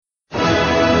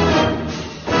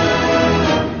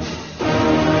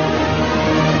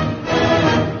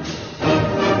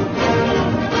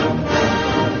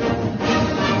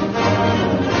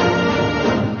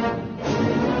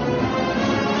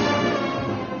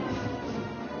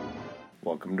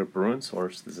welcome to Bruin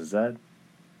Source. This is Ed.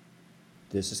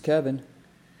 This is Kevin.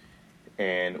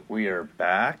 And we are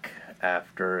back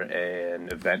after an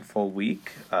eventful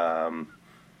week. I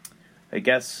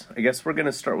guess we're going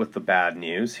to start with the bad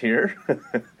news here,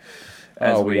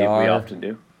 as we often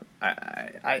do.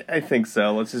 I think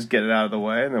so. Let's just get it out of the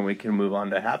way, and then we can move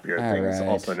on to happier things,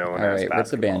 also known as basketball. Rip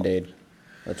the Band-Aid.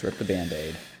 Let's rip the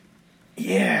Band-Aid.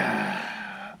 Yeah.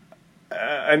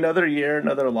 Another year,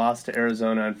 another loss to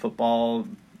Arizona in football,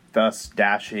 thus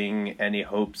dashing any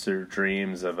hopes or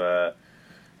dreams of a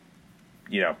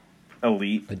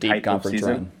elite a deep type conference of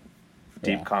season. Run.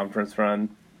 Deep conference run,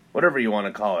 whatever you want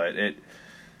to call it.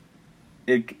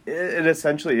 It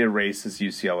essentially erases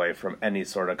UCLA from any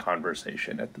sort of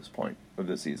conversation at this point of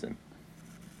the season.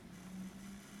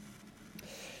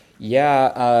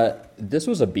 Yeah, this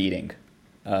was a beating.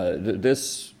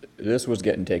 This was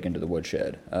getting taken to the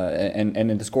woodshed,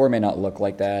 and the score may not look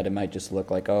like that. It might just look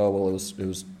like, it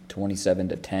was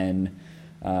 27-10.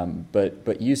 But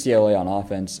UCLA on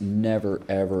offense never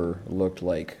ever looked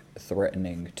like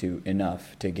threatening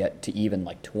enough to get to even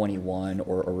like 21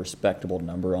 or a respectable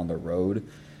number on the road,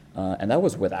 and that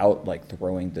was without like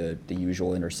throwing the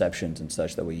usual interceptions and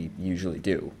such that we usually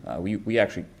do. We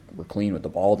actually were clean with the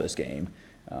ball this game.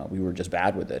 We were just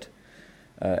bad with it,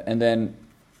 and then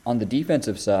on the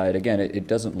defensive side, again, it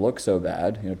doesn't look so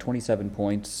bad. 27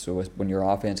 points. So when your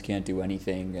offense can't do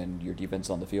anything and your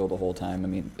defense on the field the whole time, I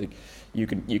mean, you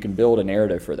can build a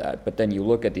narrative for that. But then you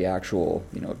look at the actual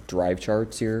drive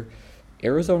charts here.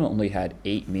 Arizona only had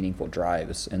 8 meaningful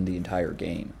drives in the entire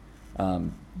game.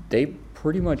 They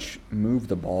pretty much moved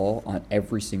the ball on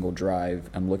every single drive.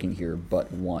 I'm looking here,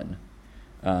 but one,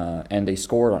 and they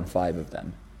scored on 5 of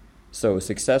them. So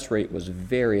success rate was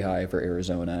very high for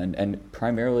Arizona, and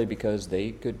primarily because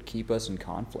they could keep us in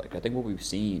conflict. I think what we've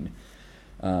seen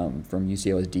from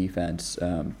UCLA's defense,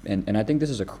 and I think this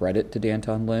is a credit to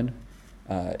D'Anton Lynn,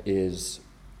 is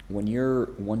when you're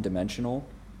one-dimensional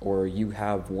or you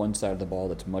have one side of the ball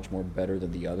that's much more better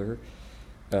than the other,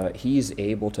 he's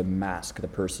able to mask the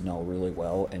personnel really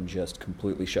well and just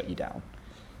completely shut you down.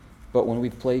 But when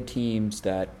we've played teams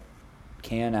that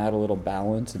can add a little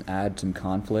balance and add some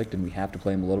conflict, and we have to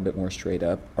play them a little bit more straight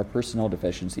up, our personnel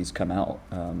deficiencies come out.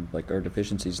 Like our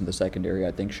deficiencies in the secondary,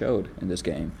 I think, showed in this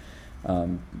game.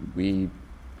 We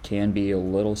can be a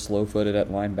little slow-footed at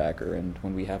linebacker, and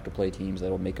when we have to play teams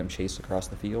that'll make them chase across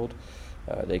the field,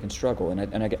 they can struggle.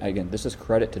 And again, this is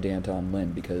credit to D'Anton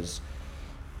Lynn, because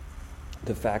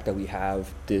the fact that we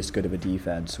have this good of a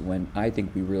defense, when I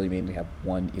think we really mainly have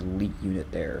one elite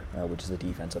unit there, which is the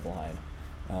defensive line.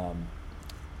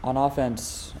 On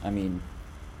offense, I mean,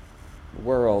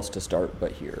 where else to start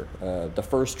but here? The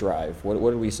first drive, what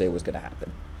did we say was going to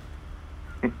happen?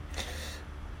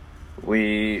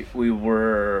 We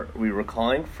were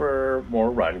calling for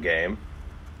more run game,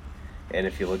 and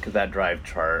if you look at that drive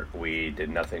chart, we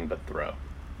did nothing but throw.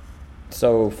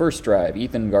 So first drive,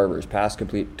 Ethan Garber's pass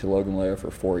complete to Logan Lair for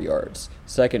 4 yards.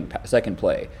 Second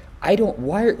play.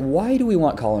 Why do we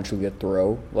want Colin Schulte to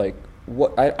throw? Like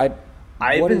what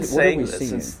I've been saying this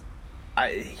since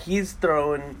he's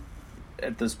thrown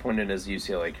at this point in his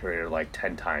UCLA career like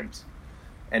 10 times,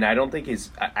 and I don't think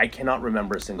I cannot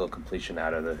remember a single completion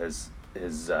out of his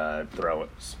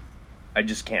throws. I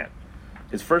just can't.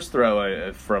 His first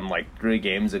throw from like 3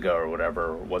 games ago or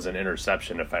whatever was an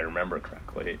interception, if I remember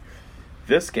correctly.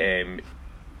 This game,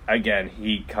 again,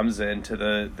 he comes into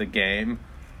the game.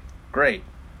 Great.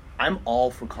 I'm all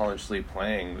for Colin Schulte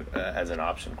playing as an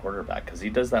option quarterback because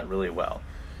he does that really well.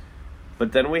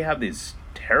 But then we have these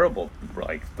terrible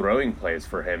throwing plays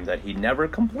for him that he never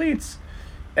completes.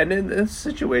 And in this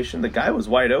situation, the guy was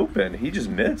wide open. He just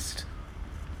missed.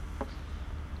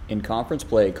 In conference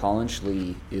play, Colin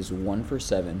Schulte is 1 for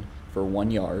 7 for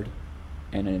 1 yard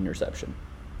and an interception.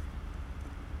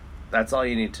 That's all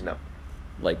you need to know.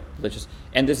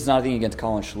 And this is not a thing against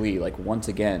Colin Schulte. Once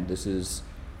again, this is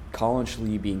Colin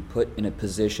Schulte being put in a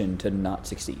position to not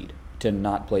succeed, to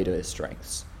not play to his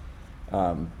strengths.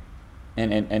 And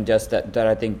just that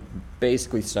I think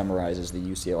basically summarizes the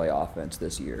UCLA offense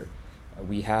this year.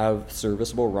 We have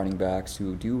serviceable running backs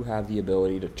who do have the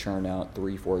ability to churn out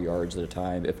 3-4 yards at a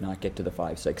time, if not get to the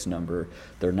 5-6 number.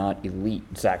 They're not elite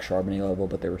Zach Charbonnet level,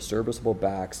 but they're serviceable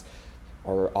backs.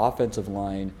 Our offensive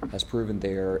line has proven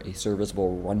they're a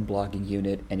serviceable run-blocking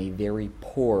unit and a very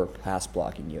poor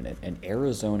pass-blocking unit. And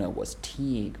Arizona was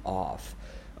teeing off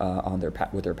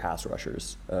with their pass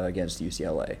rushers against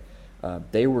UCLA.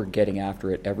 They were getting after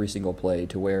it every single play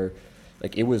to where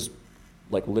it was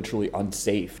like literally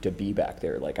unsafe to be back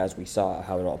there. Like as we saw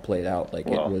how it all played out, like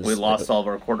well, it was. We lost all of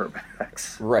our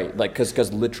quarterbacks. Right, like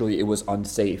because literally it was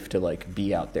unsafe to like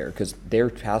be out there because their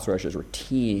pass rushes were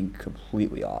teeing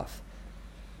completely off.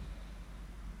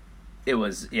 It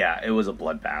was a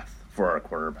bloodbath for our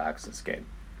quarterbacks this game.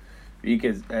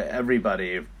 Because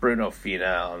everybody, Bruno Fina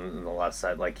on the left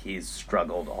side, like he's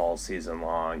struggled all season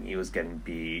long. He was getting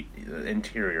beat. The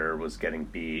interior was getting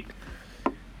beat.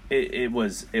 It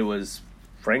was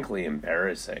frankly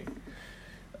embarrassing.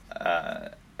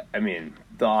 I mean,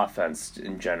 the offense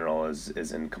in general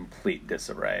is in complete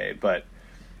disarray. But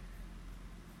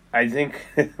I think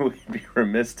we'd be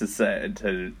remiss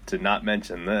to not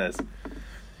mention this.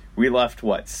 We left,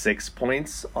 6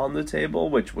 points on the table,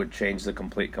 which would change the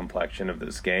complete complexion of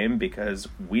this game because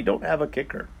we don't have a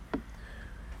kicker.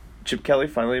 Chip Kelly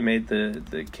finally made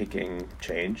the kicking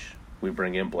change. We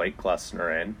bring in Blake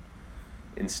Glessner in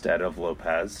instead of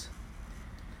Lopez.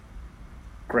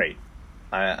 Great.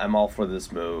 I'm all for this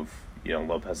move.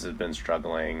 Lopez has been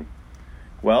struggling.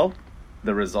 Well,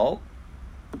 the result?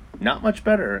 Not much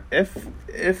better. If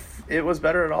it was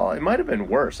better at all, it might have been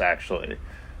worse, actually.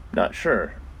 Not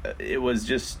sure. It was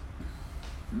just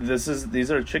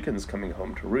these are chickens coming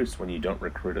home to roost when you don't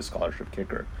recruit a scholarship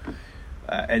kicker.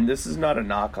 And this is not a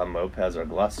knock on Lopez or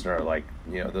Glessner. Like,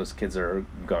 those kids are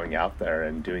going out there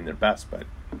and doing their best. But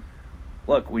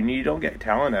look, when you don't get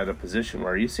talent at a position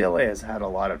where UCLA has had a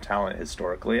lot of talent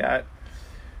historically at,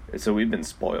 so we've been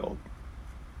spoiled.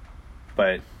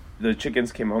 But the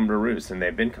chickens came home to roost, and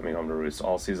they've been coming home to roost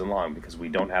all season long because we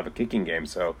don't have a kicking game.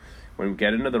 So when we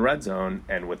get into the red zone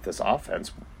and with this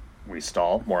offense, we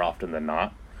stall more often than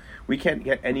not. We can't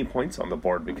get any points on the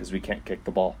board because we can't kick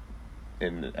the ball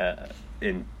in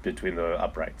between the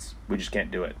uprights. We just can't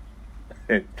do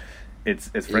it. It's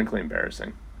frankly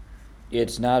embarrassing.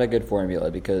 It's not a good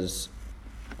formula because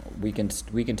we can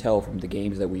tell from the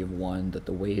games that we have won that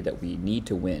the way that we need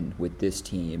to win with this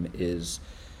team is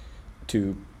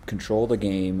to control the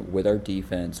game with our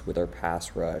defense, with our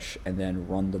pass rush, and then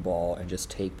run the ball and just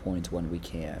take points when we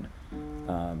can.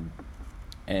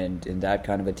 And in that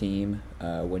kind of a team,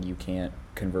 when you can't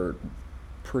convert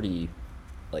pretty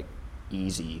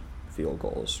easy field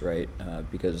goals, right?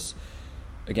 Because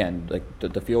again,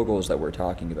 the field goals that we're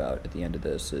talking about at the end of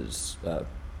this is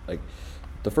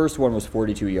the first one was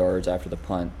 42 yards after the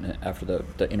punt, after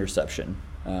the interception.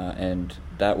 And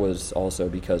that was also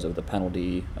because of the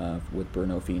penalty with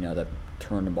Bruno Fina that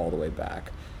turned him all the way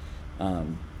back.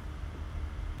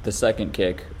 The second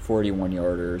kick,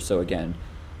 41-yarder. So again,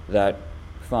 that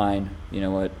fine. You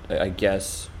know what? I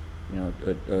guess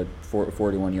a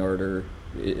 41-yarder.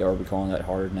 Are we calling that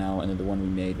hard now? And then the one we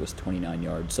made was 29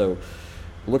 yards. So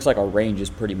it looks like our range is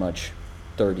pretty much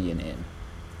 30 and in.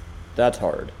 That's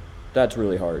hard. That's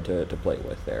really hard to play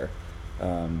with there.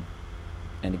 And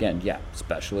again,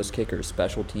 specialist kickers,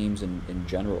 special teams in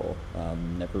general,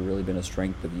 never really been a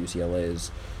strength of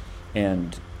UCLA's.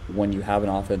 And when you have an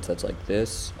offense that's like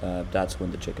this, that's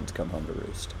when the chickens come home to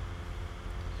roost.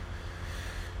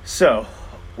 So,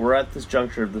 we're at this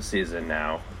juncture of the season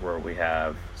now where we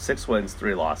have 6 wins,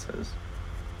 3 losses.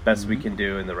 Best we can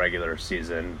do in the regular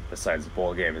season, besides the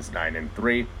bowl game, is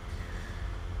 9-3.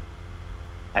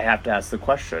 I have to ask the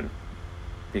question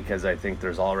because I think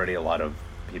there's already a lot of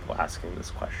people asking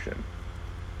this question.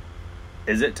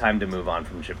 Is it time to move on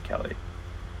from Chip Kelly?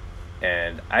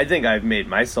 And I think I've made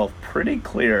myself pretty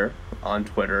clear on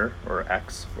Twitter or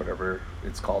X, whatever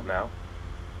it's called now,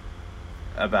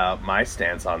 about my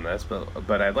stance on this,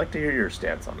 but I'd like to hear your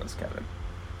stance on this, Kevin.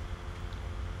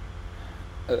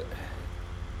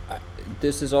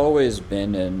 This has always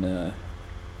been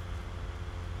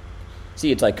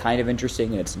it's kind of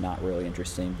interesting and it's not really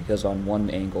interesting because on one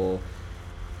angle,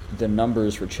 the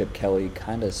numbers for Chip Kelly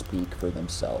kind of speak for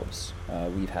themselves.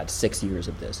 We've had 6 years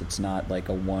of this. It's not like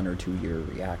a 1 or 2 year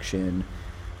reaction.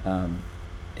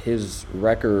 His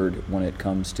record when it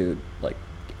comes to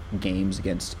games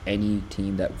against any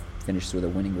team that finishes with a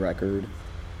winning record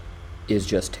is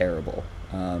just terrible.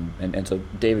 And so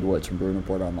David Woods from Bruin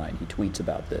Report Online, he tweets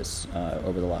about this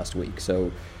over the last week.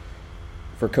 So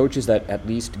for coaches that at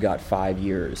least got 5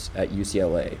 years at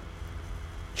UCLA,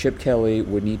 Chip Kelly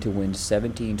would need to win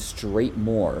 17 straight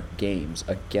more games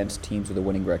against teams with a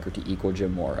winning record to equal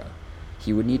Jim Mora.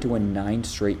 He would need to win 9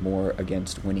 straight more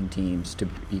against winning teams to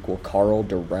equal Carl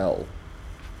Durrell.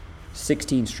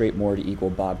 16 straight more to equal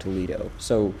Bob Toledo.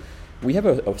 So we have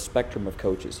a spectrum of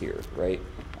coaches here, right?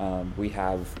 We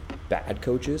have bad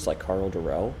coaches like Carl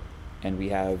Durrell, and we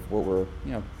have what were,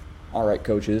 all right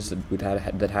coaches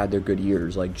that had their good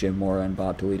years like Jim Mora and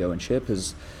Bob Toledo, and Chip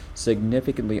has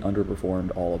significantly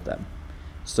underperformed all of them.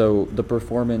 So the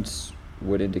performance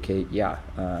would indicate,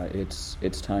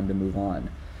 it's time to move on.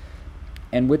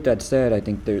 And with that said, I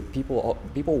think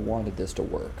people wanted this to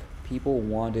work. People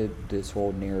wanted this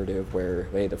whole narrative where,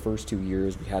 hey, the first 2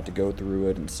 years we had to go through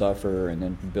it and suffer and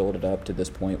then build it up to this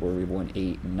point where we won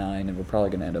 8 and 9, and we're probably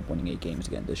going to end up winning 8 games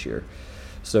again this year.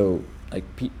 So, like,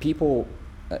 people,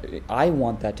 I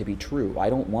want that to be true. I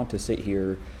don't want to sit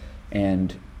here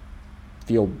and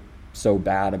feel so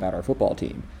bad about our football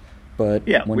team. But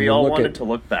yeah, when we you all look wanted to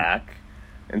look back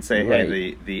and say, Right.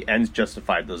 hey, the ends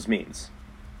justified those means.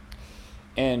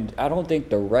 And I don't think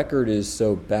the record is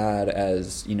so bad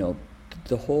as,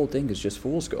 the whole thing is just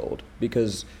fool's gold.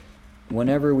 Because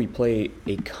whenever we play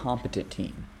a competent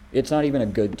team, it's not even a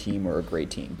good team or a great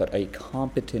team, but a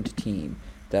competent team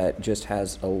that just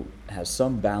has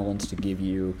some balance to give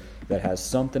you, that has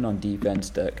something on defense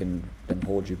that can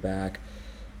hold you back,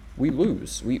 we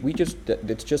lose.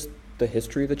 It's just the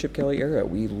history of the Chip Kelly era.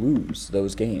 We lose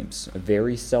those games.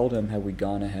 Very seldom have we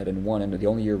gone ahead and won, and the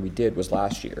only year we did was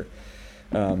last year.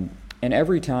 And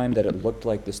every time that it looked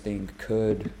like this thing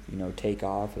could, take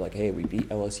off, like, hey, we beat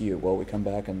LSU, well, we come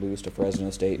back and lose to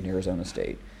Fresno State and Arizona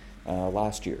State.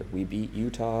 Last year, we beat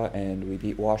Utah and we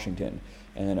beat Washington.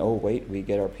 And then, oh, wait, we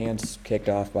get our pants kicked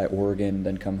off by Oregon,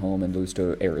 then come home and lose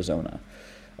to Arizona.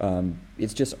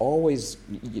 It's just always,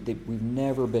 we've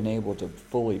never been able to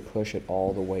fully push it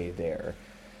all the way there.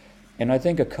 And I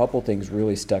think a couple things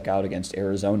really stuck out against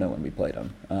Arizona when we played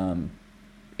them.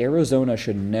 Arizona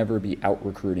should never be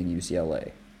out-recruiting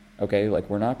UCLA. Okay, like,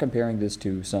 we're not comparing this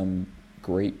to some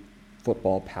great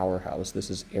football powerhouse. This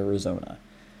is Arizona.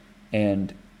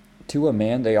 And to a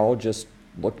man, they all just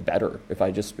looked better,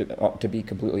 to be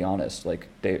completely honest. Like,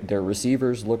 their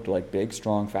receivers looked like big,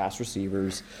 strong, fast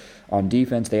receivers. On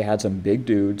defense, they had some big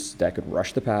dudes that could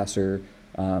rush the passer.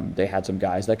 They had some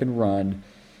guys that can run.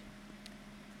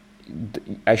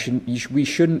 We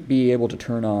shouldn't be able to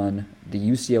turn on the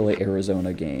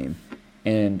UCLA-Arizona game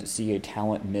and see a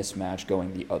talent mismatch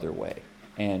going the other way.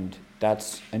 And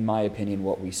that's, in my opinion,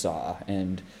 what we saw.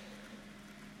 And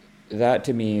that,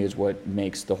 to me, is what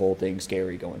makes the whole thing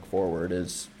scary going forward,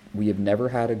 is we have never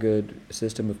had a good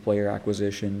system of player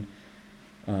acquisition.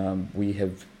 We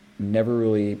have never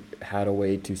really had a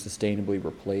way to sustainably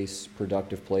replace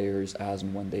productive players as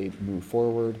and when they move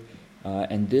forward.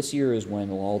 And this year is when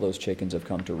all those chickens have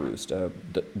come to roost.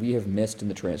 We have missed in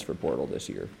the transfer portal this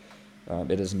year.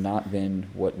 It has not been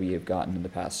what we have gotten in the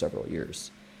past several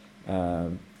years.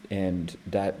 And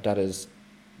that has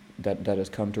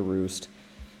come to roost.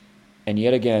 And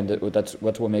yet again, that's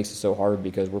what makes it so hard,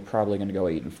 because we're probably going to go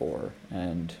 8-4,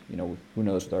 and who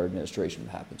knows with our administration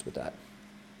what happens with that.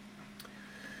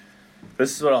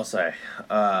 This is what I'll say.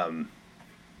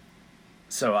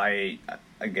 So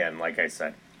again, like I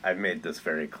said, I've made this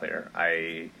very clear.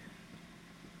 I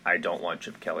don't want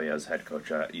Chip Kelly as head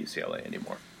coach at UCLA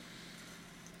anymore.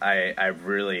 I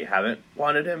really haven't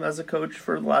wanted him as a coach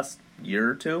for the last year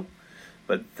or two.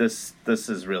 But this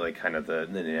is really kind of the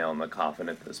nail in the coffin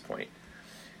at this point.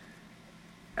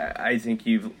 I think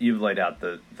you've laid out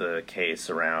the case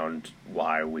around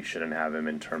why we shouldn't have him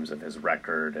in terms of his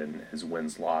record and his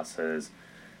wins losses.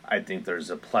 I think there's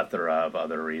a plethora of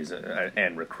other reasons,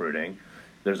 and recruiting.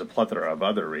 There's a plethora of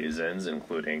other reasons,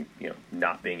 including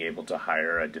not being able to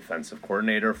hire a defensive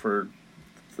coordinator for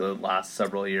the last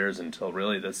several years until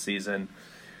really this season,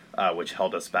 which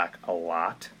held us back a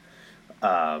lot.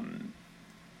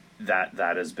 That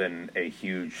has been a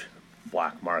huge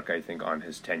black mark, I think, on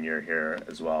his tenure here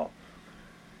as well.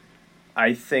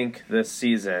 I think this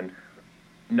season,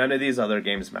 none of these other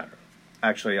games matter.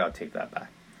 Actually, I'll take that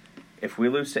back. If we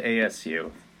lose to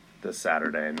ASU this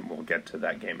Saturday, and we'll get to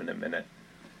that game in a minute,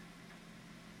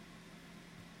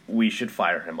 we should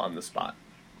fire him on the spot.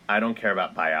 I don't care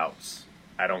about buyouts.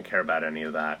 I don't care about any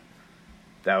of that.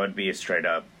 That would be a straight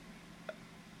up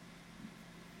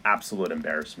absolute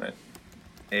embarrassment.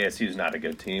 ASU's not a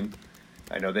good team.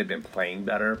 I know they've been playing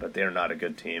better, but they're not a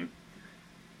good team.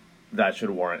 That should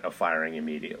warrant a firing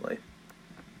immediately.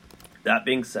 That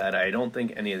being said, I don't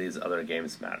think any of these other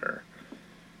games matter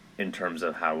in terms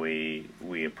of how we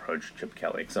approach Chip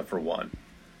Kelly, except for one.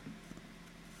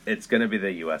 It's going to be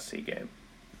the USC game.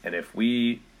 And if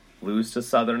we lose to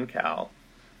Southern Cal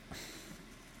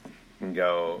and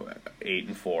go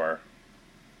 8-4,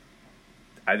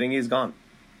 I think he's gone.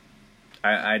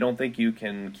 I don't think you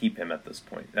can keep him at this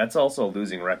point. That's also a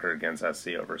losing record against SC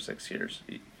over 6 years.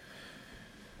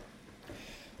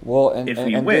 Well, and if and,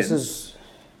 he and wins, this is,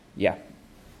 yeah.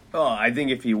 Oh, I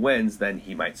think if he wins, then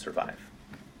he might survive.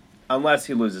 Unless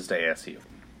he loses to ASU,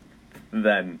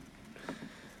 then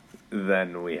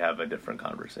we have a different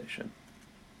conversation.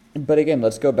 But again,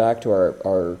 let's go back to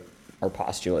our our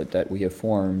postulate that we have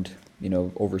formed,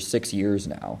 over 6 years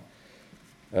now.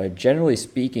 Generally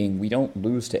speaking, we don't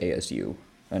lose to ASU.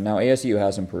 And now ASU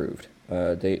has improved.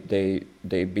 They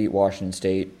beat Washington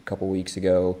State a couple weeks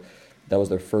ago. That was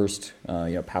their first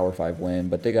Power 5 win,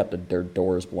 but they got their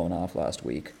doors blown off last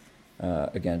week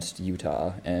against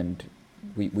Utah, and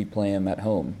we play them at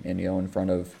home and in front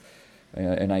of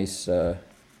a nice,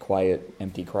 quiet,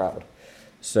 empty crowd.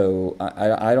 So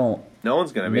I don't. No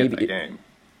one's going to be at the game.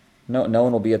 No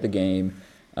one will be at the game.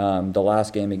 The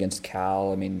last game against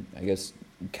Cal, I guess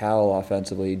Cal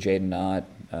offensively, Jaden Knott,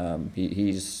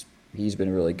 he's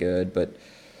been really good,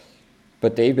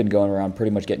 but they've been going around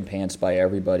pretty much getting pants by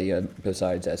everybody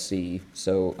besides SC.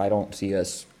 So I don't see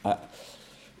us.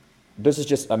 This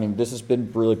has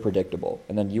been really predictable.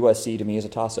 And then USC to me is a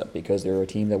toss-up because they're a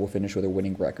team that will finish with a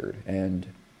winning record. And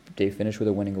if they finish with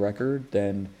a winning record,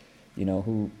 then,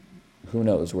 who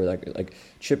knows where that, like,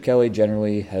 Chip Kelly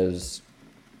generally has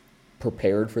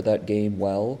prepared for that game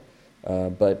well.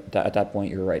 But at that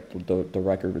point, you're right. The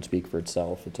record would speak for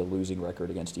itself. It's a losing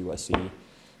record against USC.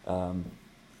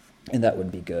 And that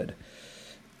would be good.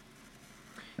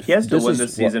 He has to win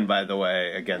this season, by the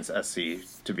way, against SC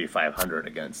to be 500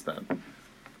 against them.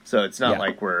 So it's not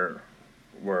like we're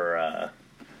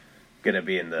going to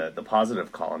be in the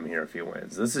positive column here if he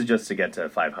wins. This is just to get to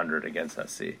 500 against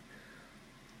SC.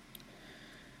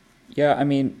 Yeah,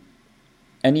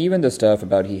 and even the stuff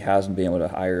about he hasn't been able to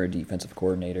hire a defensive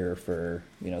coordinator for,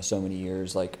 so many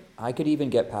years, like, I could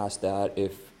even get past that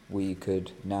if we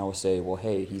could now say, well,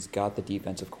 hey, he's got the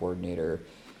defensive coordinator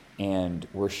and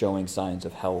we're showing signs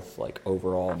of health, like,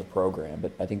 overall in the program.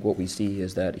 But I think what we see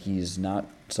is that he's not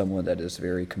someone that is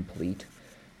very complete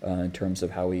in terms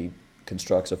of how he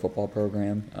constructs a football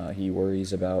program. He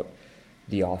worries about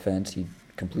the offense. He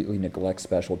completely neglects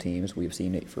special teams. We've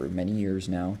seen it for many years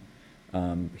now.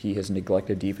 He has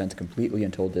neglected defense completely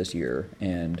until this year.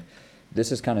 And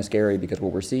this is kind of scary because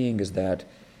what we're seeing is that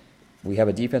we have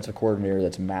a defensive coordinator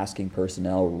that's masking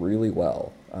personnel really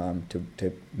well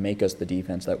to make us the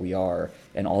defense that we are,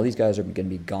 and all these guys are going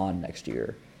to be gone next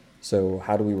year. So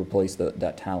how do we replace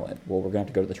that talent? Well, we're going to have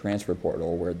to go to the transfer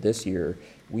portal, where this year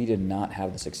we did not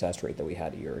have the success rate that we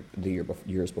had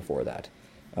years before that.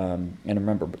 And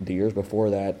remember, the years before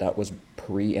that, that was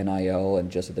pre-NIL and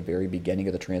just at the very beginning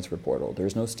of the transfer portal.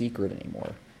 There's no secret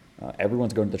anymore.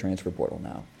 Everyone's going to the transfer portal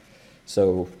now.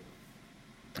 So,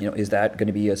 is that going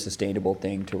to be a sustainable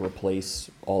thing to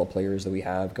replace all the players that we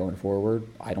have going forward?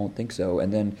 I don't think so.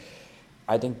 And then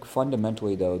I think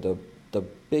fundamentally, though, the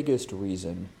biggest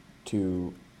reason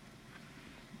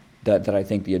that I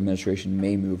think the administration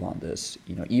may move on this,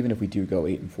 even if we do go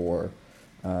 8-4,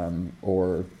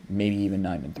 or maybe even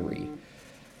 9-3,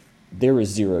 there is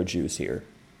zero juice here.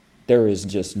 There is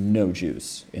just no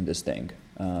juice in this thing.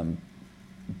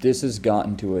 This has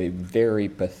gotten to a very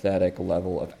pathetic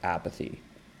level of apathy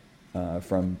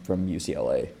from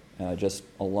UCLA, just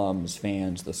alums,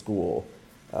 fans, the school.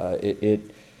 To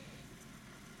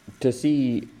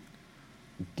see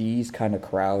these kind of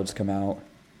crowds come out,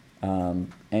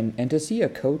 and to see a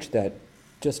coach that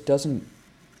just doesn't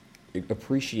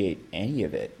appreciate any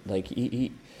of it. Like,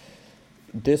 he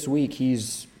this week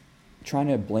he's trying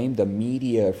to blame the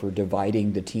media for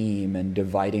dividing the team and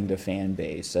dividing the fan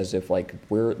base, as if like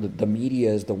the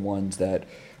media is the ones that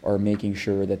are making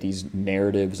sure that these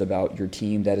narratives about your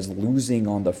team that is losing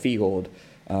on the field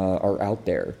are out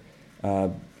there.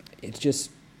 It's just,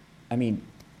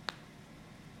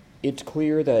 it's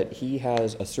clear that he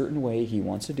has a certain way he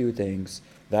wants to do things.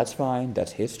 That's fine.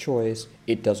 That's his choice.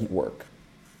 It doesn't work.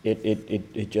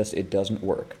 It doesn't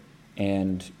work.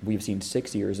 And we've seen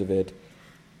 6 years of it.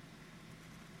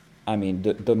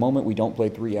 The moment we don't play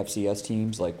 3 FCS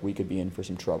teams, like, we could be in for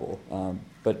some trouble.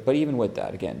 But even with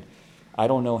that, again, I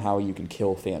don't know how you can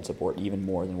kill fan support even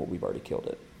more than what we've already killed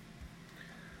it.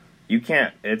 You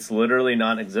can't. It's literally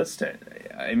non-existent.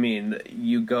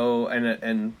 You go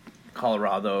and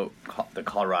Colorado, the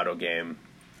Colorado game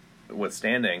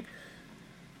withstanding,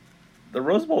 the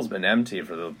Rose Bowl's been empty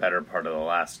for the better part of the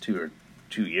last 2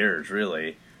 years,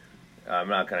 really. I'm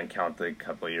not going to count the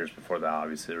couple of years before that.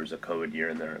 Obviously, there was a COVID year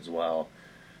in there as well.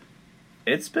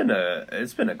 It's been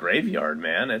a graveyard,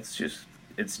 man.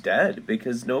 It's dead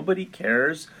because nobody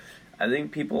cares. I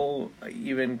think people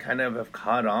even kind of have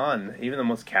caught on. Even the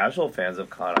most casual fans have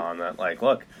caught on that, like,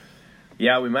 look,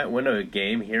 yeah, we might win a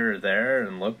game here or there,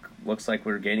 and looks like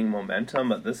we're gaining momentum,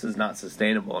 but this is not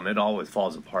sustainable, and it always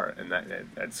falls apart, and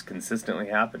that's consistently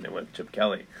happening with Chip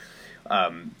Kelly.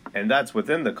 And that's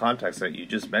within the context that you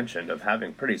just mentioned of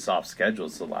having pretty soft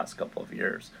schedules the last couple of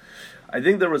years. I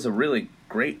think there was a really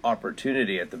great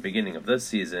opportunity at the beginning of this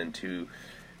season to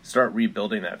start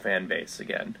rebuilding that fan base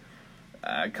again.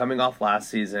 Coming off last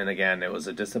season, again, it was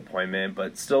a disappointment,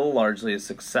 but still largely a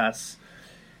success.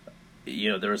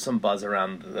 There was some buzz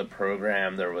around the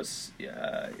program. There was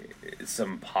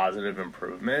some positive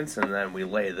improvements, and then we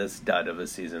lay this dud of a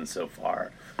season so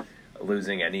far,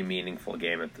 losing any meaningful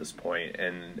game at this point,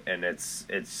 and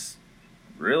it's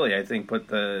really, I think, put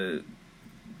the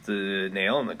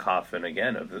nail in the coffin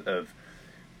again of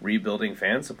rebuilding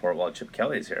fan support while Chip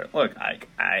Kelly's here. Look,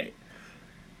 I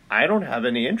don't have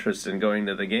any interest in going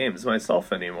to the games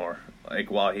myself anymore,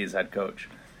 while he's head coach.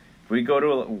 If we go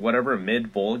to whatever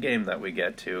mid-bowl game that we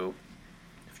get to,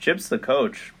 if Chip's the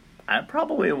coach, I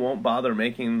probably won't bother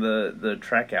making the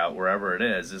trek out wherever it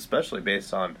is, especially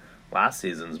based on last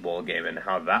season's bowl game and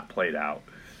how that played out.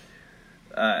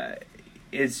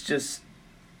 It's just,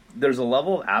 there's a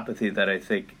level of apathy that I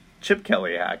think Chip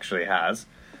Kelly actually has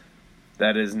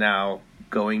that is now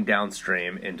going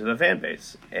downstream into the fan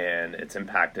base, and it's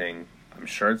impacting. I'm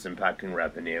sure it's impacting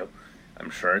revenue. I'm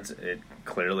sure it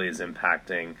clearly is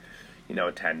impacting,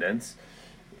 attendance.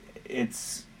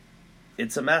 It's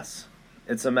a mess.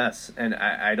 It's a mess, and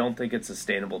I don't think it's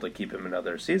sustainable to keep him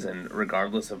another season,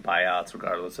 regardless of buyouts,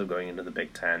 regardless of going into the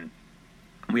Big Ten.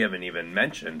 We haven't even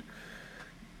mentioned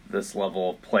this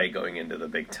level of play going into the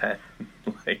Big Ten,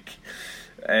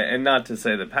 and not to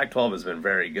say that Pac-12 has been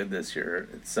very good this year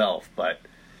itself, but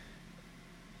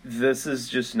this is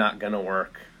just not going to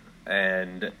work,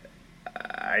 and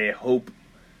I hope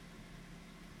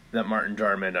that Martin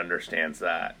Jarman understands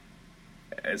that,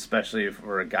 especially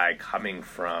for a guy coming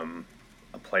from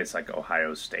a place like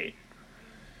Ohio State.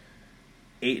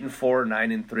 8-4,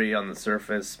 9-3 on the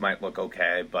surface might look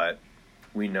okay, but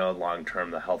we know long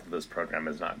term the health of this program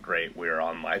is not great. We are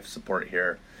on life support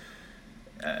here.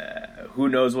 Who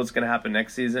knows what's going to happen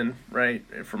next season, right?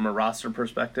 From a roster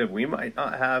perspective, we might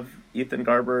not have Ethan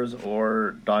Garbers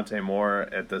or Dante Moore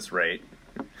at this rate.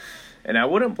 And I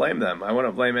wouldn't blame them. I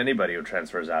wouldn't blame anybody who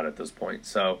transfers out at this point.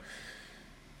 So,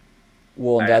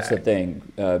 well, and that's the thing,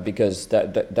 because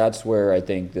that's where I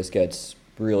think this gets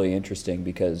really interesting,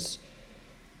 because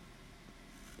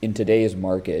in today's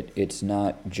market, it's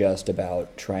not just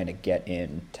about trying to get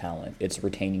in talent. It's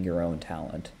retaining your own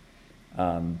talent.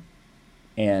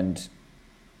 And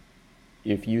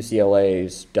if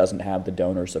UCLA doesn't have the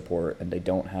donor support and they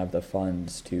don't have the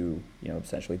funds to,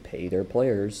 essentially pay their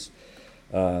players,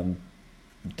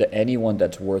 anyone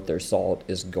that's worth their salt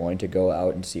is going to go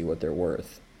out and see what they're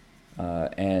worth.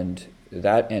 And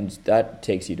that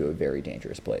takes you to a very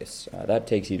dangerous place. That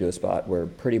takes you to a spot where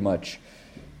pretty much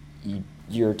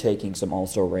you're taking some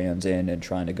also-rans in and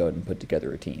trying to go and put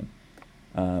together a team.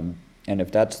 And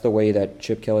if that's the way that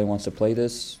Chip Kelly wants to play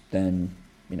this, then,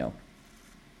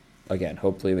 again,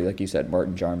 hopefully, like you said,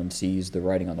 Martin Jarman sees the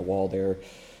writing on the wall there.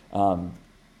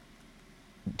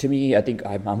 To me, I think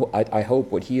I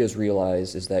hope what he has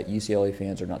realized is that UCLA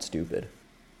fans are not stupid.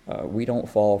 We don't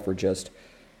fall for just,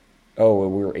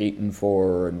 we're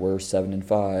 8-4 and we're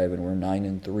 7-5 and we're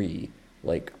 9-3.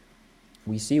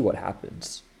 We see what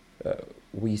happens.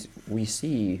 We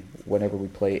see whenever we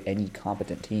play any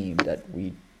competent team that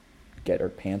we get our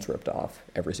pants ripped off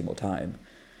every single time.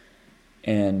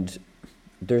 And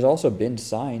there's also been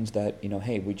signs that,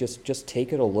 hey, we just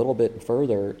take it a little bit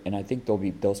further, and I think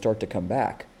they'll start to come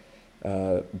back.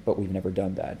 But we've never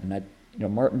done that, and that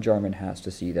Martin Jarman has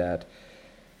to see that.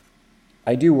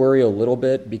 I do worry a little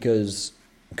bit because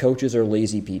coaches are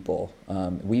lazy people.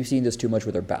 We've seen this too much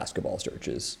with our basketball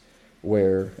searches,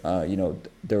 where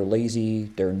they're lazy,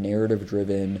 they're narrative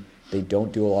driven, they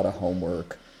don't do a lot of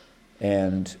homework,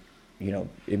 and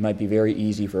it might be very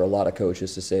easy for a lot of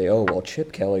coaches to say,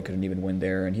 Chip Kelly couldn't even win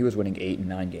there, and he was winning 8 and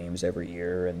 9 games every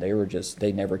year, and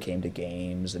they never came to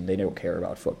games, and they don't care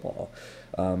about football.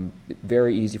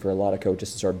 Very easy for a lot of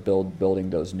coaches to start building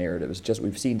those narratives.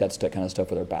 We've seen that kind of stuff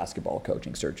with our basketball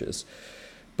coaching searches.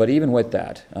 But even with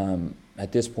that,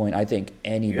 at this point, I think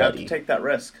anybody... You have to take that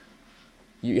risk.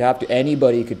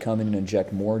 Anybody could come in and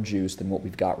inject more juice than what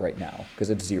we've got right now,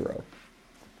 because it's zero.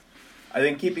 I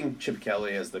think keeping Chip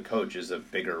Kelly as the coach is a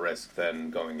bigger risk than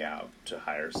going out to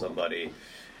hire somebody.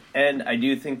 And I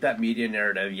do think that media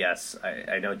narrative, yes,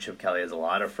 I know Chip Kelly has a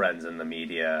lot of friends in the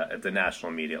media, at the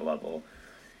national media level,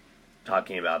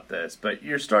 talking about this. But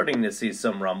you're starting to see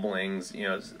some rumblings.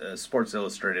 Sports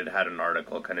Illustrated had an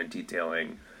article kind of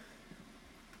detailing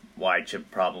why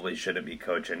Chip probably shouldn't be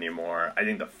coach anymore. I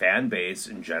think the fan base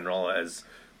in general has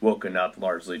woken up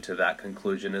largely to that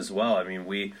conclusion as well. I mean,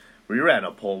 we ran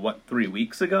a poll, 3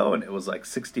 weeks ago, and it was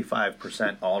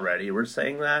 65% already were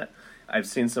saying that. I've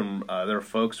seen some other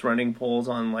folks running polls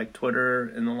on Twitter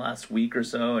in the last week or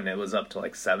so, and it was up to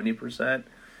 70%.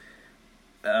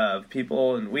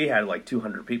 people, and we had like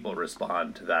 200 people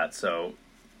respond to that. So,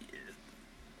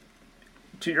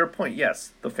 to your point,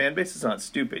 yes, the fan base is not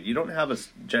stupid. You don't have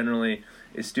generally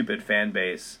a stupid fan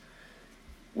base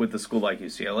with a school like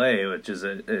UCLA, which is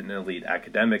an elite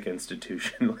academic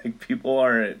institution. Like, people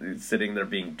aren't sitting there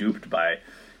being duped by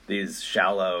these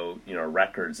shallow,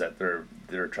 records that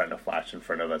they're trying to flash in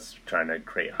front of us, trying to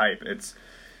create hype. It's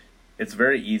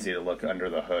very easy to look under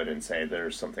the hood and say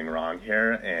there's something wrong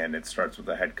here, and it starts with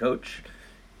the head coach.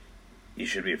 He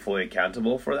should be fully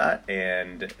accountable for that,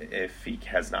 and if he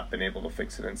has not been able to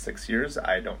fix it in 6 years,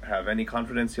 I don't have any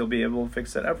confidence he'll be able to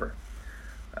fix it ever.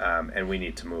 And we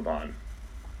need to move on.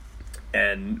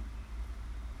 And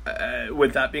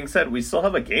with that being said, we still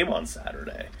have a game on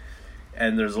Saturday.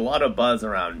 And there's a lot of buzz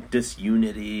around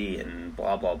disunity and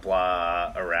blah, blah,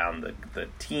 blah around the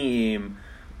team.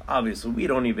 Obviously, we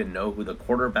don't even know who the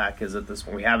quarterback is at this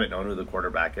point. We haven't known who the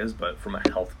quarterback is, but from a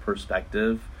health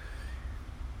perspective,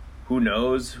 who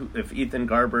knows if Ethan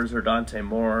Garbers or Dante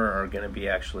Moore are going to be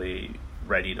actually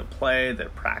ready to play. They're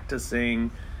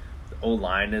practicing. The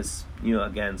O-line is,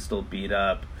 again, still beat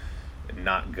up and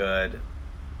not good.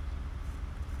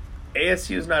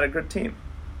 ASU is not a good team.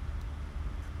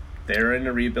 They're in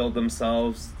a rebuild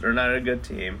themselves. They're not a good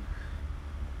team.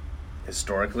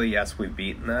 Historically, yes, we've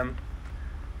beaten them.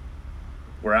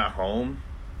 We're at home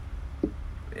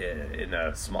in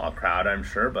a small crowd, I'm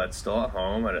sure, but still at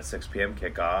home at a 6 p.m.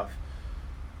 kickoff.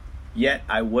 Yet,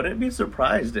 I wouldn't be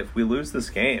surprised if we lose this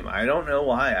game. I don't know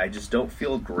why. I just don't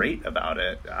feel great about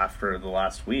it after the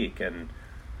last week. And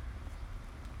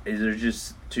there's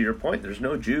just, to your point, there's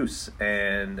no juice.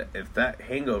 And if that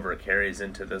hangover carries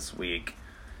into this week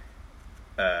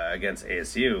against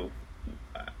ASU,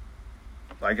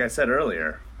 like I said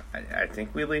earlier, I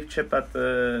think we leave Chip at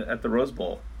the Rose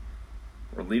Bowl.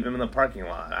 Or leave him in the parking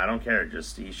lot. I don't care.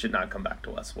 Just, he should not come back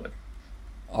to Westwood.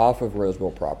 Off of Rose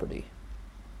Bowl property.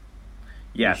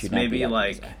 Yes, maybe in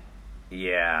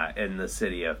the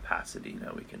city of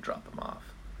Pasadena, we can drop him off.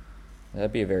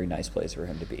 That'd be a very nice place for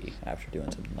him to be after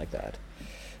doing something like that.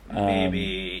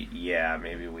 Maybe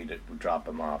we drop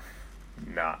him off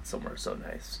not somewhere so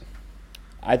nice.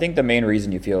 I think the main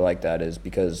reason you feel like that is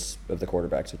because of the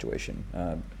quarterback situation.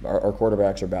 Our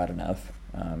quarterbacks are bad enough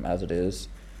as it is,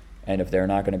 and if they're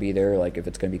not going to be there, like if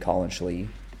it's going to be Colin Schlee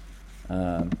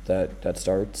that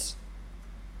starts,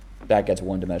 that gets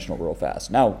one-dimensional real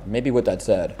fast. Now, maybe with that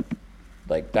said,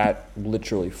 like that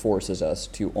literally forces us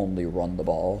to only run the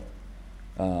ball.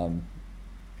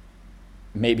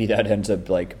 Maybe that ends up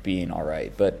like being all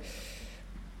right, but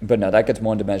no, that gets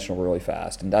one-dimensional really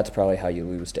fast, and that's probably how you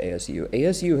lose to ASU.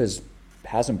 ASU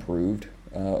has improved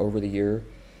over the year.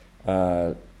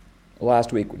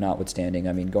 Last week, notwithstanding,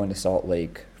 I mean, going to Salt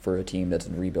Lake for a team that's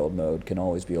in rebuild mode can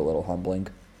always be a little humbling.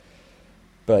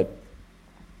 But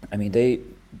I mean, they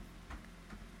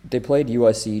played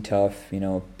USC tough,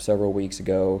 several weeks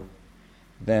ago.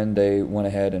 Then they went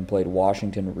ahead and played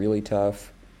Washington really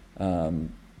tough.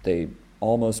 They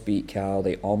almost beat Cal.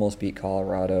 They almost beat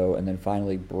Colorado, and then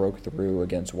finally broke through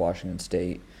against Washington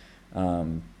State.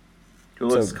 It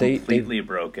looks completely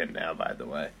broken now, by the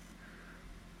way.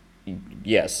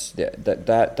 Yes,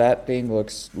 that thing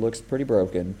looks pretty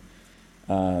broken.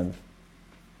 Had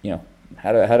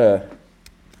a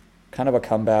kind of a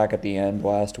comeback at the end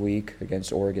last week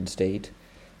against Oregon State.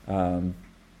 But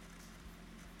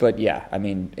yeah, I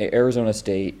mean, Arizona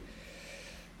State,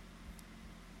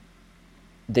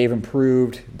 they've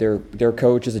improved. Their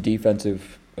coach is a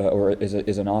defensive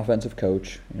is an offensive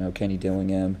coach. Kenny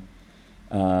Dillingham.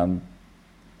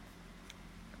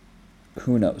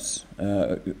 Who knows?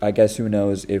 I guess who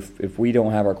knows if we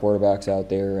don't have our quarterbacks out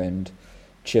there and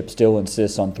Chip still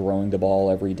insists on throwing the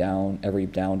ball every down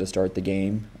to start the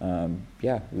game.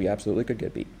 We absolutely could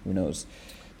get beat. Who knows?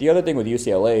 The other thing with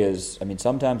UCLA is, I mean,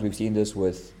 sometimes we've seen this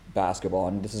with basketball,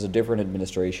 and this is a different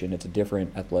administration. It's a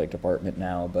different athletic department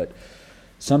now, but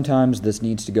sometimes this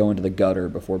needs to go into the gutter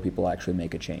before people actually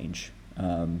make a change.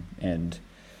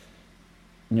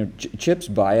 Chip's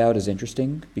buyout is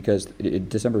interesting because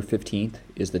December 15th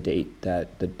is the date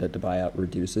that the buyout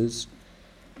reduces.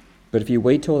 But if you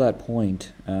wait till that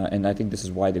point, and I think this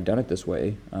is why they've done it this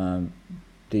way,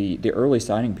 the early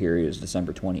signing period is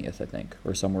December 20th, I think,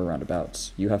 or somewhere around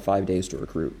abouts. You have 5 days to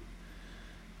recruit.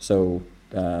 So,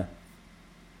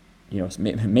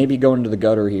 maybe going into the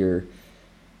gutter here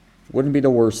wouldn't be the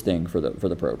worst thing for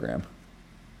the program.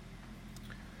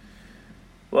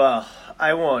 Well,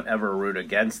 I won't ever root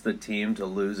against the team to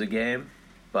lose a game,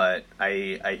 but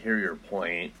I hear your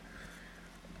point.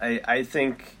 I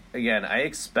think, again, I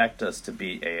expect us to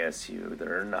beat ASU.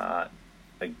 They're not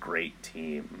a great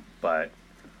team, but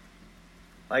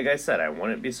like I said, I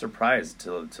wouldn't be surprised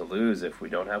to lose if we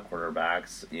don't have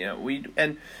quarterbacks.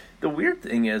 And the weird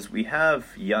thing is we have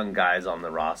young guys on the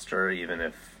roster, even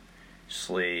if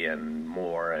Schley and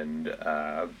Moore and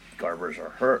Garbers are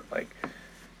hurt. Like,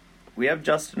 we have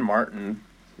Justin Martin,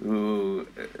 who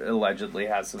allegedly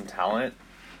has some talent.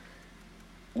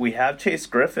 We have Chase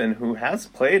Griffin, who has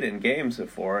played in games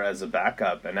before as a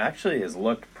backup and actually has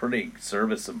looked pretty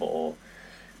serviceable.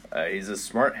 He's a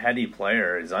smart, heady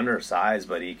player. He's undersized,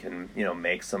 but he can,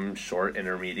 make some short,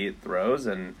 intermediate throws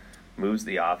and moves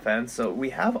the offense. So we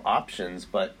have options,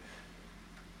 but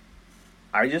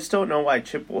I just don't know why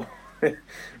Chip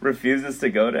refuses to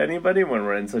go to anybody when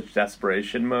we're in such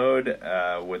desperation mode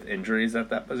with injuries at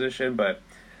that position. But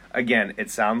again,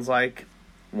 it sounds like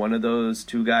one of those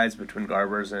two guys between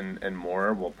Garbers and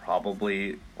Moore will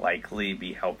likely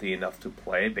be healthy enough to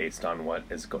play based on what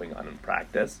is going on in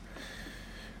practice.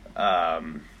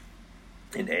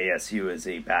 And ASU is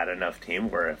a bad enough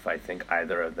team where if I think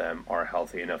either of them are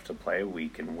healthy enough to play, we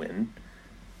can win,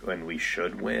 and we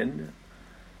should win.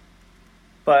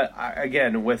 But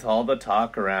again, with all the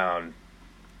talk around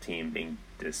team being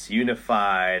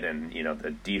disunified and,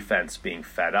 the defense being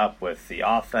fed up with the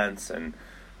offense and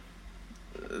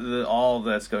all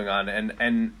that's going on,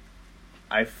 and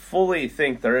I fully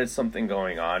think there is something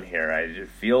going on here. It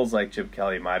feels like Chip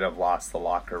Kelly might have lost the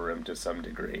locker room to some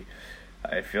degree.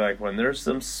 I feel like when there's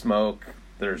some smoke,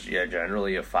 there's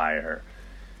generally a fire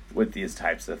with these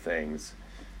types of things.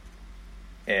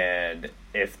 And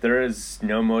if there is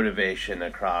no motivation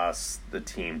across the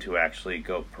team to actually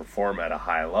go perform at a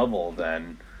high level,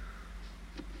 then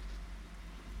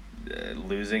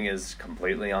losing is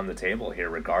completely on the table here,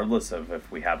 regardless of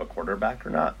if we have a quarterback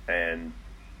or not. And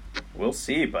we'll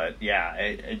see. But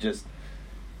yeah,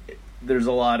 there's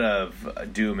a lot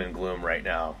of doom and gloom right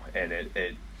now, and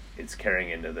it's carrying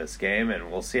into this game,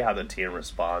 and we'll see how the team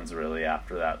responds really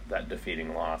after that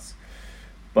defeating loss.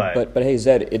 But hey,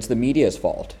 Zed, it's the media's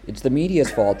fault. It's the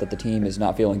media's fault that the team is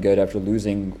not feeling good after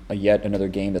losing yet another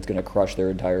game that's going to crush their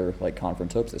entire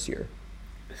conference hopes this year.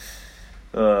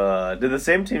 Did the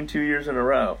same team 2 years in a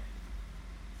row.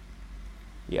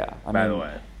 Yeah. By the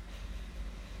way.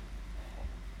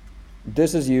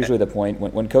 This is usually the point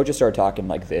when coaches start talking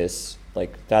like this,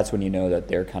 that's when you know that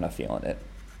they're kind of feeling it.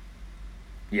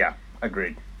 Yeah,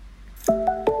 agreed.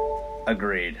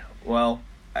 Well,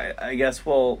 I guess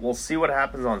we'll see what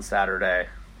happens on Saturday.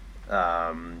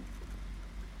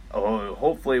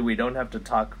 Hopefully we don't have to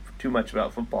talk too much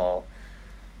about football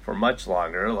for much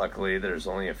longer. Luckily, there's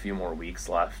only a few more weeks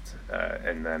left,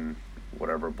 and then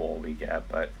whatever bowl we get.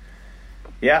 But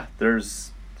yeah,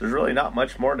 there's really not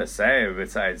much more to say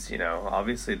besides,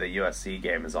 obviously the USC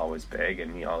game is always big,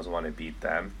 and you always want to beat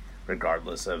them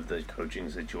regardless of the coaching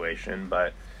situation.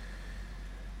 But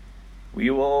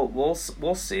we'll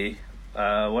see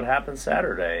what happens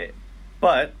Saturday.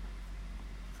 But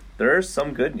there's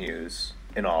some good news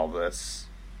in all this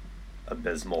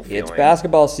abysmal feeling. It's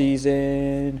basketball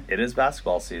season. It is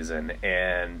basketball season,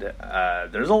 and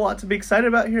there's a lot to be excited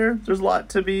about here. There's a lot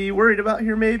to be worried about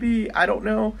here, maybe. I don't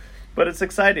know. But it's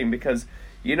exciting because,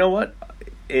 you know what?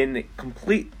 In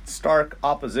complete stark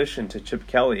opposition to Chip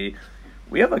Kelly,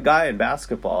 we have a guy in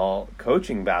basketball,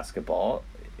 coaching basketball,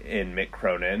 in Mick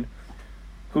Cronin,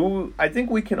 who I think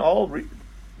we can all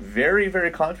very,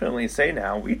 very confidently say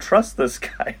now, we trust this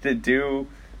guy to do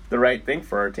the right thing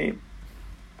for our team.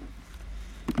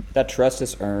 That trust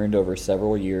is earned over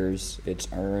several years. It's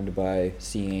earned by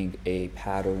seeing a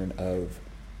pattern of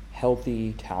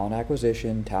healthy talent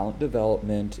acquisition, talent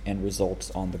development, and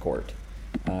results on the court.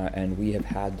 And we have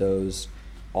had those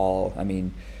all. I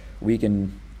mean, we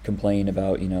can complain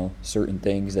about, certain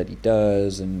things that he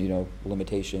does and,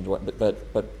 limitations,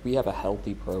 but we have a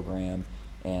healthy program,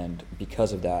 and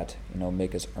because of that,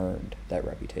 Mick has earned that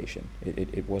reputation.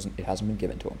 It hasn't been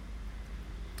given to him.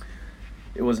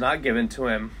 It was not given to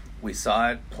him. We saw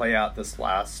it play out this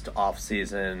last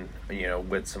offseason,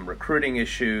 with some recruiting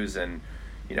issues and,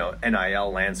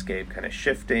 NIL landscape kind of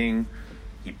shifting.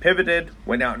 He pivoted,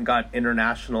 went out and got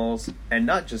internationals, and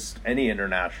not just any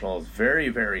internationals, very,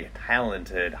 very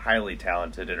talented, highly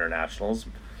talented internationals,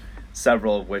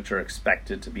 several of which are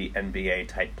expected to be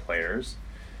NBA-type players.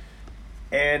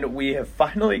 And we have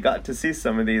finally got to see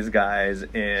some of these guys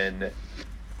in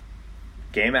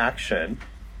game action.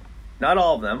 Not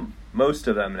all of them, most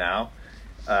of them now.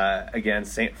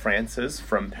 Against St. Francis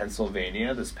from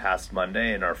Pennsylvania this past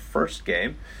Monday in our first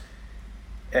game.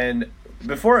 And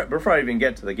before I even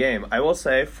get to the game, I will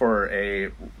say for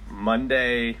a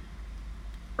Monday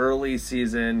early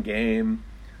season game,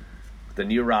 the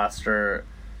new roster,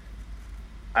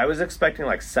 I was expecting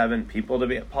like 7 people to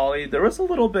be at Poly. There was a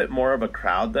little bit more of a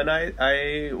crowd than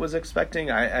I was expecting.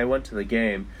 I went to the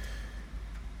game,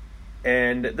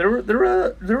 and there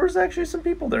was actually some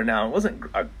people there. Now it wasn't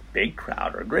a big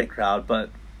crowd or a great crowd, but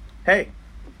hey,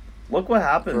 look what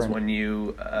happens when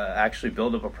you actually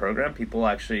build up a program. People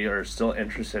actually are still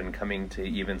interested in coming to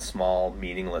even small,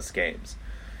 meaningless games.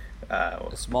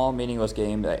 A small, meaningless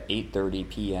game at 8:30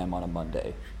 p.m. on a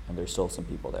Monday, and there's still some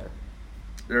people there.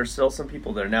 There's still some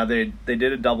people there. Now, they did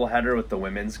a doubleheader with the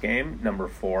women's game, number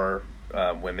 4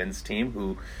 women's team,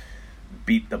 who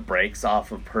beat the brakes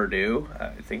off of Purdue. I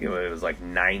think it was like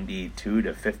 92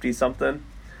 to 50 something.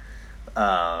 They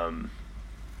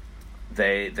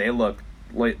look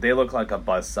like a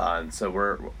buzzsaw, and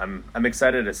so I'm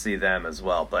excited to see them as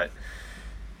well. But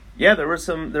yeah, there were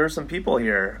some people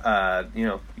here.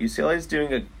 UCLA is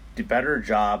doing a better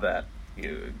job at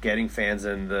getting fans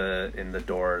in the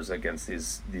doors against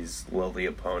these lowly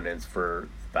opponents for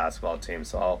the basketball team.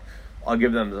 So I'll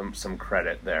give them some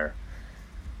credit there.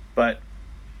 But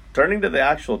turning to the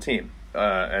actual team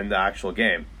and the actual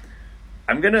game,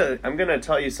 I'm gonna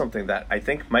tell you something that I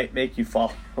think might make you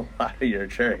fall out of your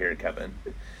chair here, Kevin.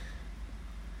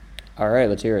 All right,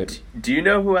 let's hear it. Do you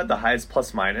know who had the highest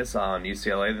plus minus on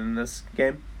UCLA in this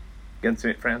game against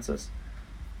St. Francis?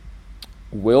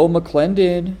 Will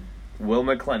McClendon. Will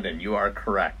McClendon, you are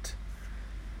correct.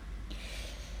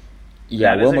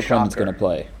 Yeah, Will McClendon's going to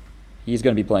play. He's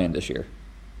going to be playing this year.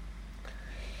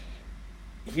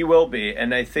 He will be,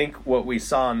 and I think what we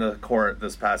saw on the court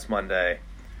this past Monday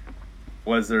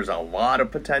was there's a lot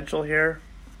of potential here,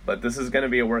 but this is going to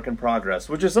be a work in progress,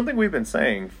 which is something we've been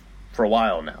saying for a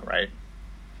while now, right?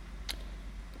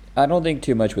 I don't think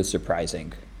too much was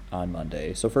surprising on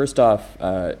Monday. So first off,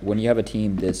 when you have a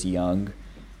team this young,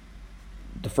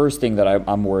 the first thing that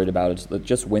I'm worried about is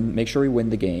just make sure we win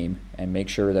the game and make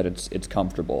sure that it's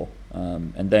comfortable,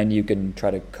 and then you can try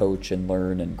to coach and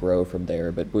learn and grow from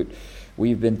there. But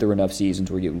we've been through enough seasons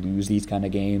where you lose these kind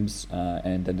of games,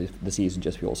 and then the season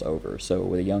just feels over. So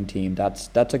with a young team, that's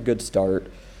a good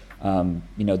start.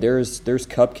 There's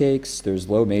cupcakes, there's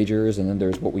low majors, and then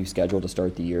there's what we've scheduled to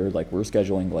start the year. Like we're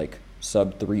scheduling like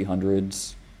sub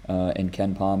 300s and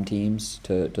Ken Palm teams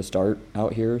to start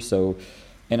out here. So.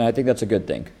 And I think that's a good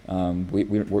thing.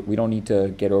 We don't need to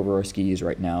get over our skis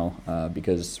right now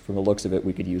because from the looks of it,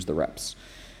 we could use the reps.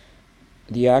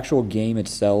 The actual game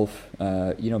itself,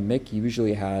 Mick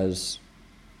usually has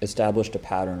established a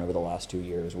pattern over the last 2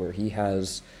 years where he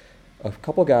has a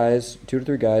couple guys, 2 to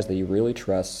 3 guys that he really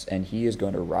trusts, and he is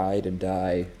going to ride and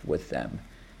die with them.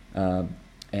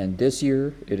 And this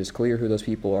year, it is clear who those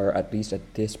people are, at least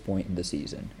at this point in the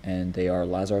season. And they are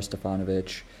Lazar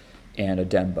Stefanovic and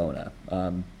Adem Bona.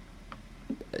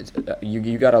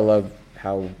 You gotta love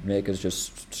how Mick is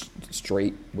just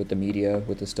straight with the media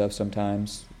with the stuff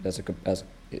sometimes,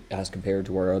 as compared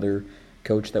to our other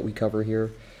coach that we cover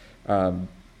here.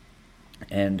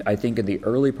 And I think in the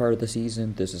early part of the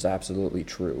season, this is absolutely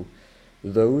true.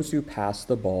 Those who pass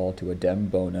the ball to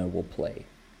Adem Bona will play.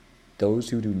 Those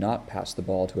who do not pass the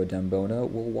ball to Adem Bona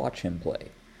will watch him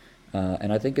play.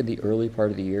 And I think in the early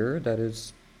part of the year, that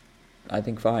is, I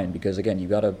think, fine, because again, you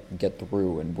got to get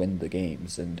through and win the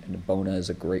games, and Bona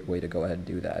is a great way to go ahead and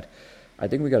do that. I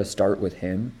think we got to start with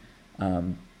him.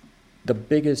 The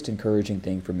biggest encouraging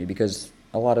thing for me, because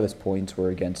a lot of his points were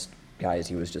against guys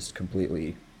he was just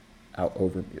completely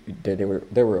they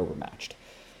were overmatched.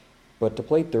 But to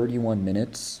play 31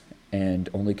 minutes and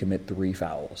only commit 3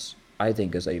 fouls, I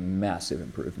think is a massive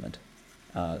improvement.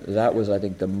 That was, I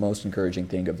think, the most encouraging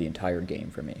thing of the entire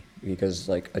game for me, because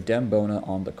like Adem Bona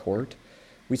on the court,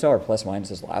 we saw our plus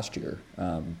minuses last year.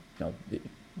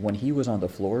 When he was on the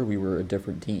floor, we were a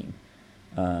different team,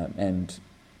 and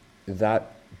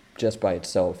that just by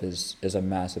itself is a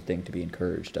massive thing to be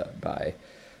encouraged by.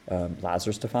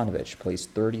 Lazar Stefanovic plays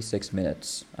 36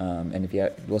 minutes, and if you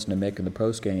listen to Mick in the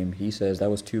post game, he says that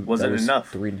was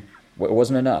enough. It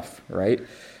wasn't enough, right?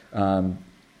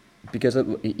 Because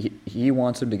he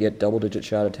wants him to get double-digit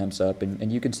shot attempts up,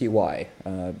 and you can see why.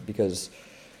 Because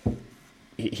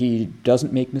he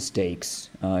doesn't make mistakes.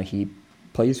 He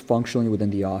plays functionally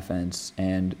within the offense,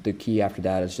 and the key after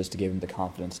that is just to give him the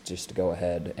confidence just to go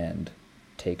ahead and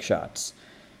take shots.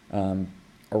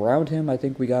 Around him, I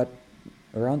think we got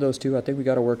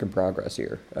a work in progress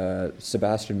here.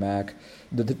 Sebastian Mack,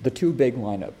 the 2 big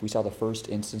lineup. We saw the first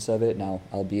instance of it. Now,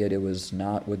 albeit it was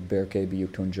not with Berke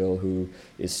Biyuktunjil, who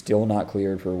is still not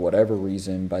cleared for whatever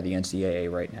reason by the NCAA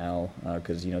right now,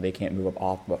 because they can't move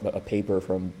a paper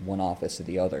from one office to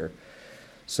the other.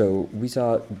 So we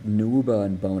saw Nuba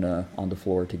and Bona on the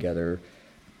floor together.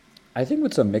 I think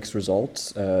with some mixed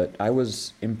results, I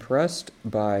was impressed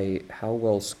by how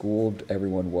well schooled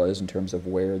everyone was in terms of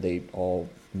where they all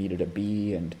needed to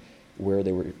be and where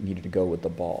they were needed to go with the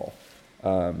ball.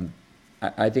 Um,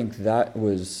 I think that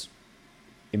was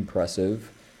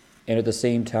impressive, and at the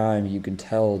same time, you can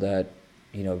tell that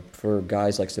for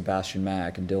guys like Sebastian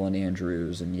Mack and Dylan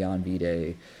Andrews and Jan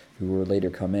Vide, who were later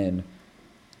come in,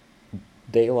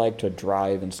 they like to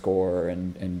drive and score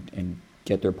and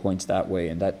get their points that way,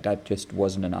 and that just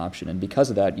wasn't an option. And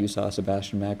because of that, you saw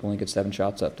Sebastian Mack only get 7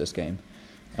 shots up this game.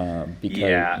 Because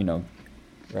Yeah,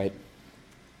 right?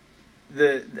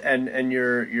 and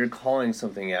you're calling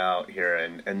something out here,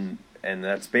 and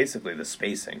that's basically the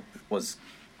spacing was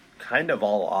kind of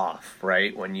all off,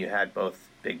 right? When you had both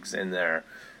bigs in there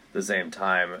at the same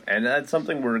time, and that's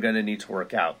something we're going to need to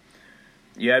work out.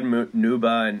 You had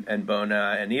Nuba and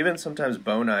Bona, and even sometimes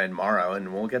Bona and Morrow,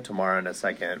 and we'll get to Morrow in a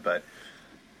second, but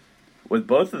with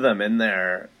both of them in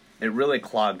there, it really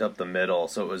clogged up the middle,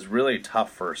 so it was really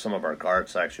tough for some of our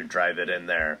guards to actually drive it in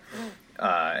there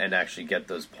and actually get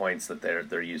those points that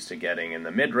they're used to getting in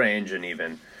the mid range and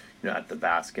even at the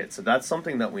basket. So that's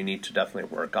something that we need to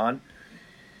definitely work on.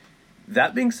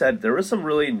 That being said, there was some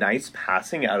really nice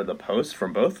passing out of the post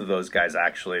from both of those guys,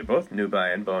 actually, both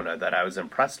Nuba and Bona, that I was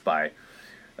impressed by.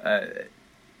 Kenny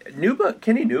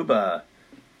Nuba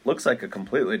looks like a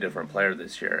completely different player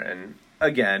this year. And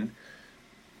again,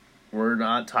 we're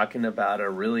not talking about a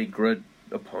really good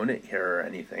opponent here or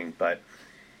anything, but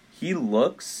he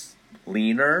looks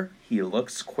leaner, he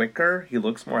looks quicker, he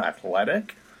looks more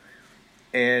athletic,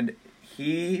 and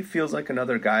he feels like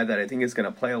another guy that I think is going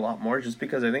to play a lot more just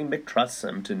because I think Mick trusts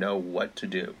him to know what to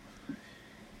do.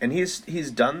 And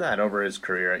he's done that over his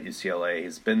career at UCLA.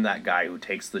 He's been that guy who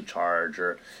takes the charge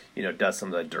or does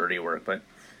some of the dirty work.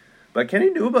 But Kenny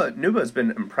Nuba has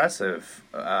been impressive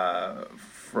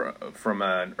from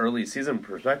an early season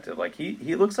perspective. Like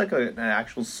he looks like an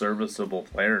actual serviceable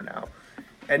player now,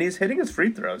 and he's hitting his free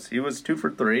throws. He was 2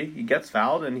 for 3. He gets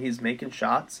fouled and he's making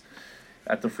shots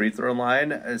at the free throw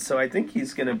line. So I think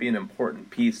he's going to be an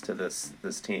important piece to this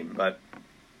team. But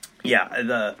yeah,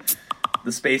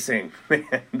 the spacing,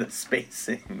 man, the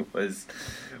spacing was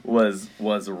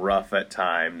rough at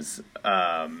times,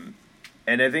 and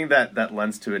I think that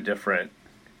lends to a different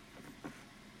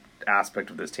aspect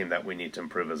of this team that we need to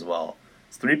improve as well.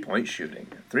 It's 3-point shooting.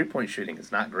 3-point shooting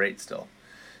is not great still.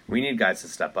 We need guys to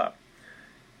step up.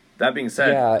 That being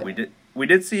said, Yeah. we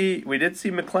did see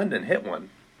McClendon hit one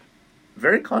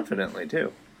very confidently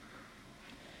too.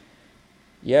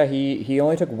 Yeah, he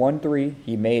only took 1 3.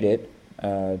 He made it.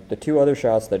 The 2 other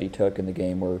shots that he took in the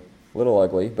game were a little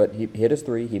ugly, but he hit his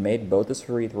 3. He made both his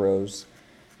free throws.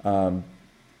 And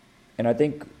I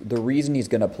think the reason he's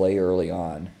going to play early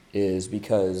on is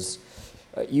because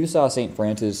you saw St.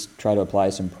 Francis try to apply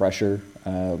some pressure,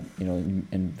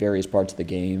 in various parts of the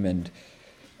game. And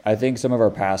I think some of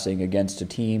our passing against a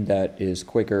team that is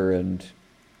quicker and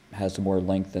has some more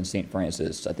length than St.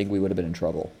 Francis, I think we would have been in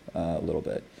trouble a little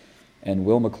bit. And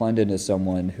Will McClendon is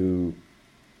someone who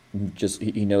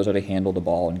he knows how to handle the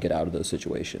ball and get out of those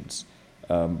situations,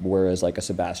 whereas like a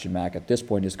Sebastian Mack at this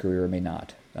point in his career may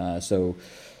not. So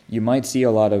you might see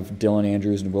a lot of Dylan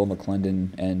Andrews and Will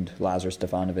McClendon and Lazar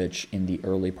Stefanovic in the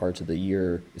early parts of the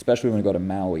year, especially when we go to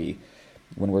Maui,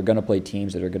 when we're going to play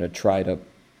teams that are going to try to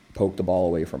poke the ball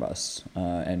away from us,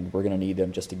 and we're going to need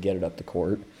them just to get it up the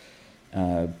court.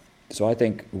 So I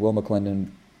think Will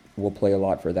McClendon will play a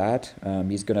lot for that.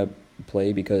 He's going to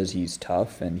play because he's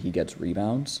tough and he gets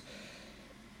rebounds.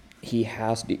 He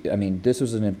has to, I mean, this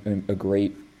was a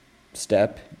great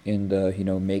step in the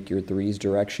make your threes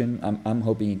direction. I'm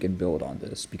hoping he can build on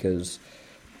this because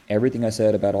everything I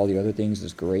said about all the other things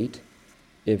is great.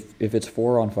 If it's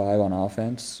 4-on-5 on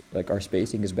offense, like our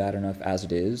spacing is bad enough as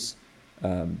it is,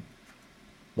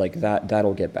 like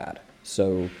that'll get bad.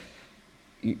 So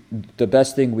the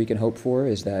best thing we can hope for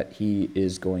is that he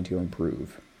is going to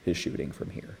improve his shooting from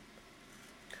here.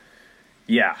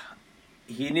 Yeah,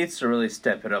 he needs to really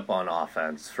step it up on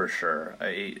offense for sure.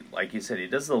 Like you said, he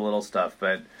does the little stuff,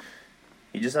 but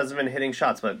he just hasn't been hitting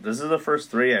shots. But this is the first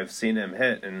 3 I've seen him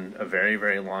hit in a very,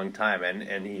 very long time,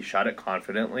 and he shot it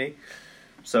confidently.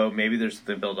 So maybe there's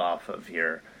something to build off of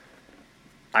here.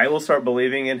 I will start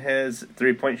believing in his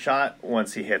 3-point shot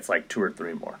once he hits like 2 or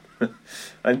 3 more.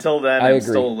 Until then, I'm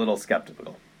still a little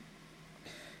skeptical.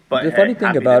 But the funny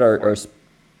thing about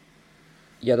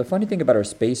the funny thing about our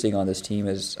spacing on this team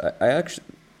is I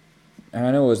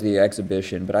know it was the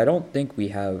exhibition, but I don't think we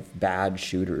have bad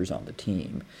shooters on the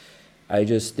team. I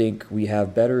just think we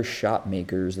have better shot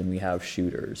makers than we have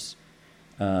shooters.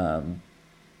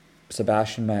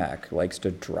 Sebastian Mack likes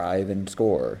to drive and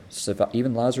score.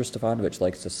 Even Lazar Stefanovic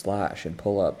likes to slash and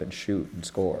pull up and shoot and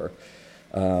score.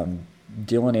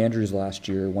 Dylan Andrews last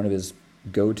year, one of his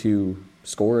go-to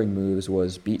scoring moves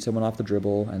was beat someone off the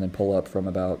dribble and then pull up from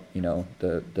about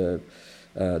the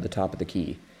top of the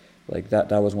key. Like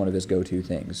that was one of his go-to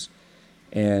things.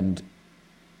 And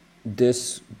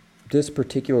this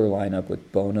particular lineup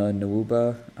with Bona and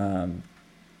Nwuba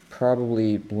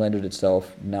probably lended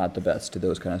itself not the best to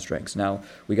those kind of strengths. Now,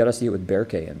 we got to see it with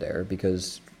Berke in there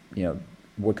because,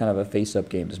 what kind of a face-up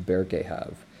game does Berke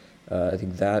have? I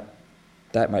think that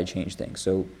might change things.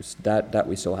 So that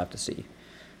we still have to see.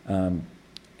 And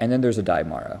then there's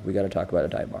Adaimara. We got to talk about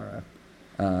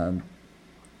Adaimara.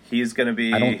 He's going to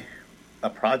be a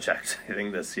project, I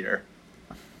think, this year.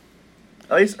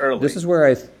 At least early. This is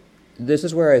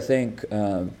where I think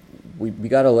we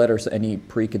got to let any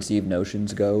preconceived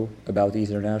notions go about these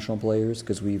international players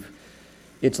because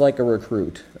it's like a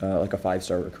recruit, like a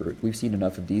 5-star recruit. We've seen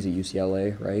enough of these at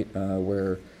UCLA, right?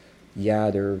 Where,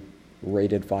 they're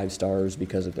rated 5 stars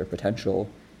because of their potential,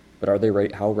 but are they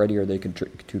how ready are they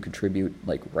to contribute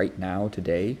like right now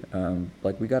today?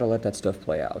 We got to let that stuff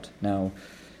play out. Now,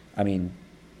 I mean,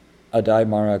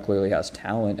 Adaimara clearly has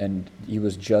talent, and he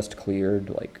was just cleared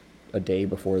like a day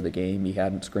before the game. He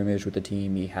hadn't scrimmaged with the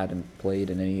team. He hadn't played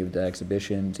in any of the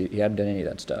exhibitions. He hadn't done any of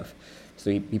that stuff. So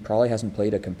he probably hasn't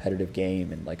played a competitive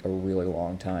game in like a really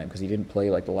long time because he didn't play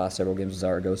like the last several games with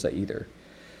Zaragoza either.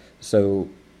 So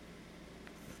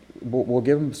we'll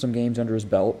give him some games under his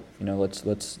belt.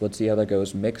 Let's see how that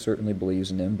goes. Mick certainly believes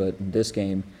in him, but in this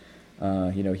game,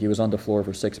 he was on the floor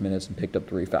for 6 minutes and picked up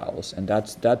 3 fouls, and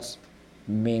that's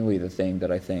mainly the thing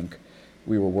that I think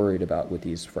we were worried about with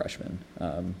these freshmen.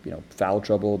 Foul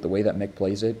trouble, the way that Mick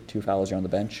plays it, 2 fouls are on the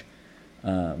bench.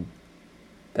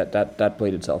 That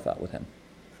played itself out with him.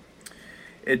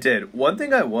 It did. One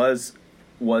thing I was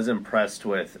impressed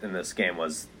with in this game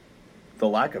was the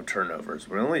lack of turnovers.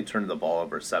 We only turned the ball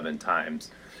over 7 times.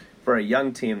 For a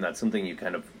young team, that's something you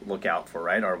kind of look out for,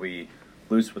 right? Are we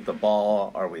loose with the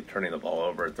ball? Are we turning the ball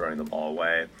over, throwing the ball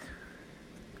away?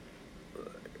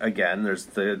 Again, there's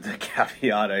the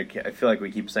caveat, I feel like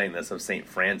we keep saying this, of St.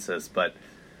 Francis, but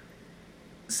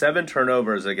 7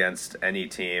 turnovers against any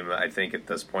team, I think, at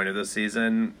this point of the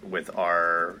season, with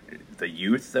the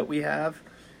youth that we have,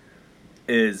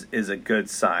 is a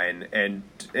good sign. And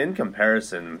in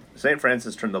comparison, St.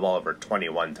 Francis turned the ball over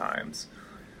 21 times.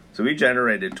 So we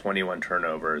generated 21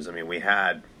 turnovers. I mean, we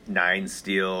had 9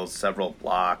 steals, several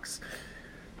blocks.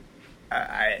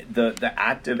 The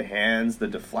active hands, the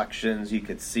deflections, you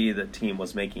could see the team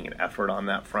was making an effort on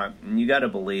that front. And you got to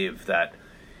believe that,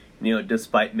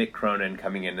 despite Mick Cronin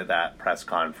coming into that press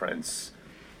conference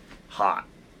hot,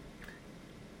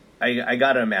 I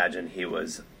got to imagine he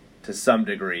was, to some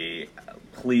degree,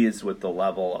 pleased with the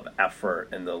level of effort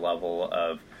and the level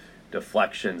of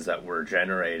deflections that we're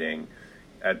generating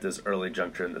at this early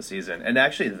juncture in the season. And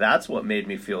actually, that's what made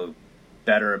me feel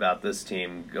better about this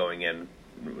team going in,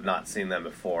 not seeing them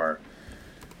before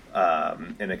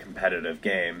in a competitive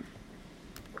game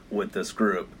with this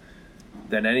group,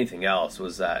 than anything else,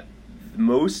 was that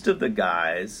most of the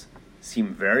guys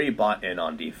seem very bought in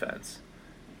on defense.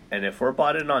 And if we're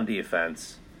bought in on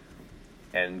defense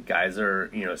and guys are,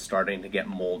 starting to get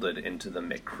molded into the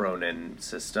Mick Cronin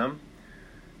system,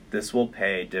 this will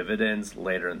pay dividends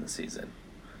later in the season.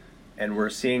 And we're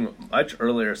seeing much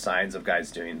earlier signs of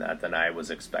guys doing that than I was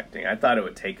expecting. I thought it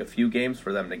would take a few games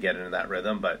for them to get into that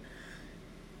rhythm, but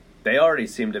they already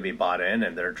seem to be bought in,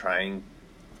 and they're trying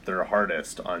their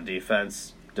hardest on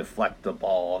defense, deflect the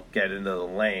ball, get into the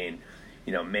lane,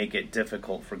 make it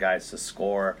difficult for guys to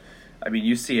score. I mean,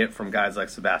 you see it from guys like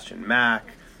Sebastian Mack.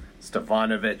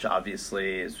 Stefanovic,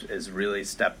 obviously, is really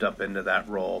stepped up into that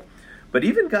role. But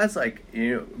even guys like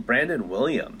Brandon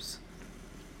Williams,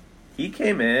 he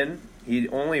came in, he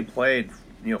only played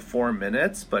 4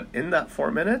 minutes, but in that 4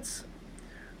 minutes,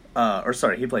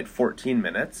 he played 14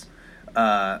 minutes.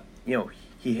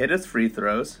 He hit his free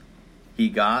throws, he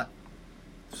got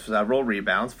several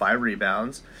rebounds, 5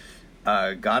 rebounds,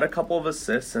 got a couple of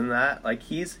assists in that. Like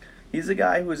he's a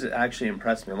guy who's actually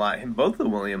impressed me a lot. And both the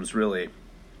Williams really.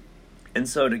 And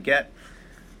so to get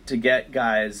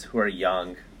guys who are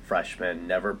young, freshmen,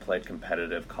 never played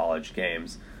competitive college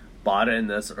games, bought in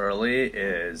this early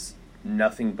is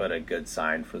nothing but a good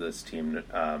sign for this team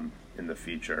in the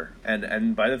future.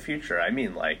 And by the future, I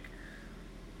mean like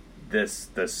this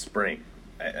spring.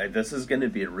 This is going to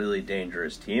be a really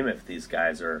dangerous team if these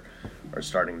guys are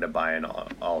starting to buy in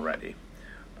already.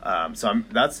 So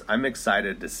I'm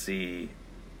excited to see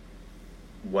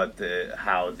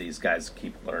how these guys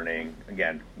keep learning.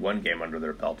 Again, 1 game under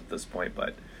their belt at this point,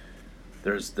 but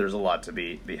there's a lot to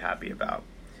be happy about.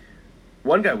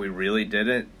 One guy we really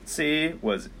didn't see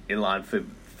was Ilan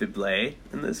Fiblé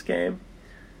in this game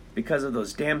because of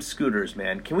those damn scooters,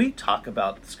 man. Can we talk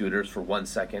about scooters for 1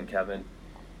 second, Kevin?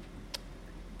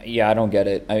 Yeah, I don't get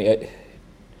it. I mean,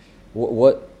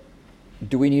 what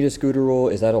do we need a scooter rule?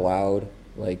 Is that allowed?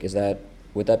 Like,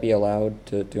 would that be allowed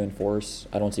to enforce?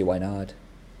 I don't see why not.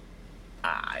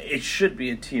 It should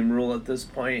be a team rule at this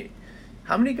point.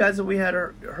 How many guys have we had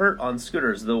hurt on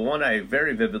scooters? The one I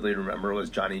very vividly remember was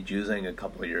Johnny Juzang a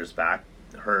couple of years back,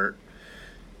 hurt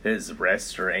his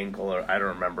wrist or ankle, or I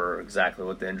don't remember exactly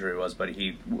what the injury was, but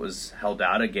he was held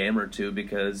out a game or two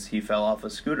because he fell off a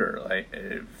scooter. Like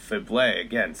Fiblé,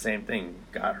 again, same thing,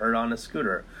 got hurt on a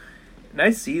scooter. And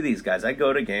I see these guys. I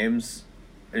go to games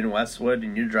in Westwood,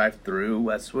 and you drive through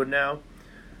Westwood now.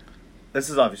 This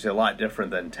is obviously a lot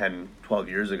different than 10, 12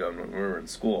 years ago when we were in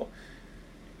school.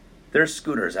 There's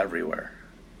scooters everywhere.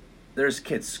 There's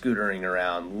kids scootering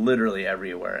around literally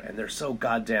everywhere, and they're so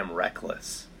goddamn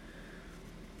reckless.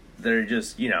 They're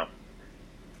just,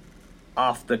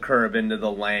 off the curb into the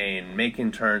lane,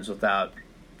 making turns without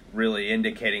really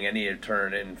indicating any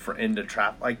turn into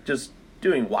traffic, like just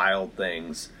doing wild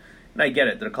things. And I get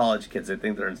it, they're college kids, they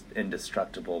think they're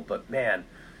indestructible, but man,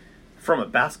 from a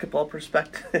basketball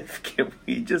perspective,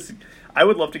 I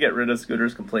would love to get rid of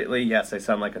scooters completely. Yes, I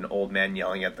sound like an old man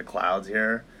yelling at the clouds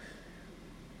here.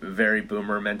 Very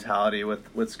boomer mentality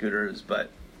with scooters, but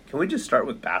can we just start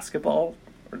with basketball,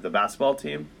 or the basketball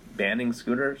team, banning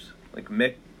scooters? Like,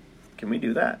 Mick, can we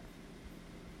do that?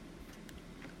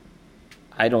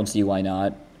 I don't see why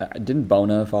not. Didn't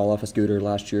Bona fall off a scooter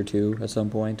last year too at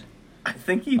some point? I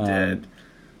think he did.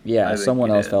 Yeah, someone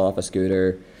else fell off a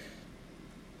scooter.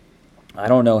 I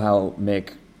don't know how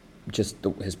Mick, just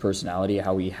his personality,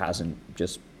 how he hasn't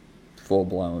just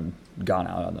full-blown gone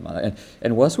out on them.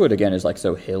 And Westwood, again, is like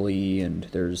so hilly, and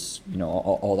there's,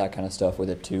 all that kind of stuff with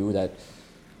it too, that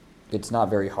it's not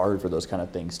very hard for those kind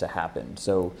of things to happen.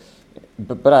 So,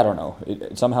 but I don't know.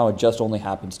 Somehow it just only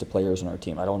happens to players on our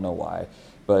team. I don't know why.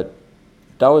 But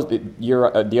that was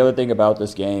the other thing about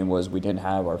this game was we didn't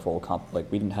have our full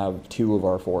we didn't have two of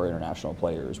our four international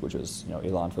players, which is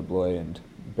Ilan Fiblé and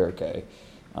Berke.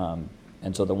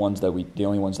 And so the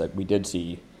only ones that we did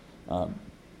see,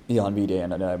 Ian Vide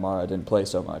and Aymara didn't play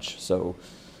so much. So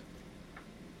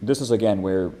this is again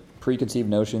where preconceived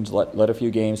notions, let a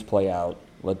few games play out.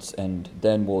 And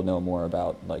then we'll know more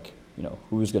about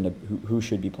who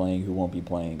should be playing, who won't be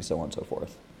playing, so on and so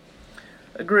forth.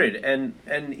 Agreed. And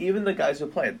even the guys who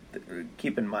play,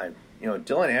 keep in mind,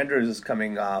 Dylan Andrews is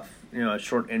coming off a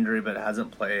short injury but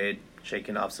hasn't played,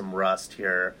 shaking off some rust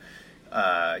here.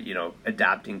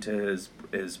 Adapting to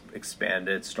his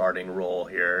expanded starting role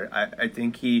here. I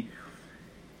think he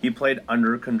played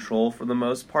under control for the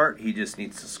most part. He just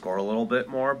needs to score a little bit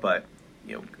more, but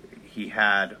he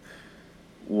had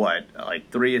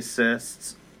 3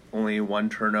 assists, only 1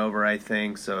 turnover, I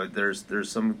think. So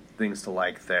there's some things to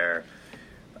like there.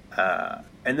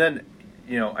 And then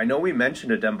I know we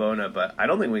mentioned Adembona, but I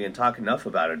don't think we can talk enough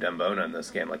about Adembona in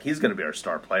this game. Like, he's going to be our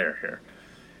star player here.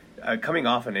 Coming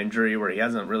off an injury where he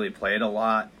hasn't really played a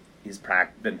lot, he's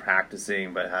been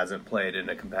practicing but hasn't played in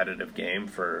a competitive game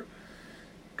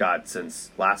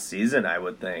since last season, I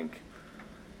would think.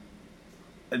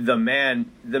 The man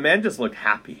just looked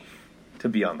happy to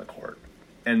be on the court,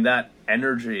 and that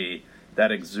energy,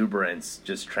 that exuberance,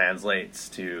 just translates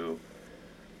to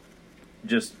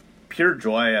just pure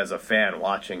joy as a fan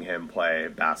watching him play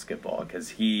basketball, because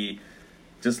he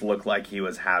just looked like he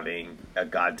was having a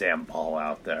goddamn ball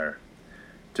out there,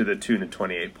 to the tune of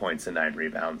 28 points and 9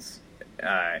 rebounds.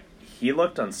 He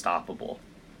looked unstoppable.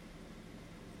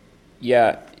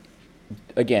 Yeah,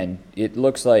 again, it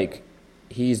looks like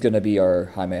he's going to be our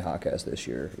Jaime Jaquez this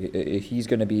year. He's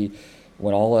going to be,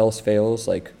 when all else fails,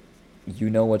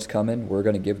 what's coming, we're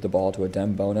going to give the ball to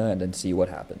Adembona and then see what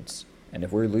happens. And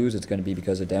if we lose, it's going to be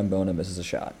because Adembona misses a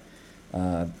shot.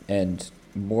 And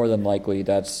more than likely,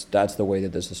 that's the way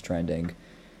that this is trending.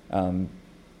 And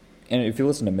if you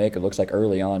listen to Mick, it looks like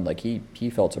early on, he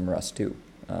felt some rust too.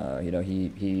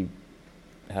 He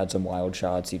had some wild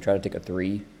shots. He tried to take a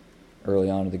 3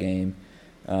 early on in the game.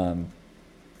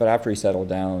 But after he settled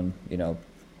down,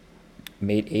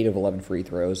 made 8 of 11 free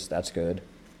throws. That's good.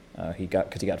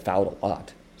 Because he got fouled a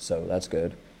lot, so that's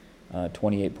good.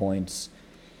 28 points.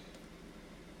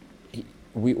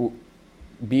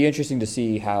 Be interesting to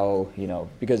see how,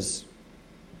 because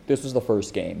this was the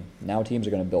first game. Now teams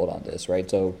are going to build on this, right?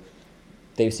 So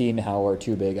they've seen how our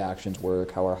 2 big actions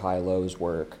work, how our high-lows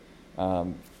work.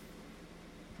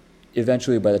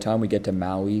 Eventually, by the time we get to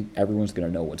Maui, everyone's going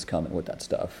to know what's coming with that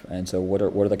stuff. And so what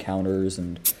are the counters,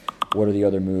 and what are the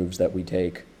other moves that we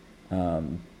take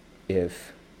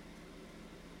if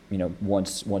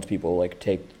once people like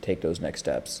take those next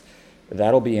steps.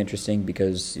 That'll be interesting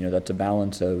because that's a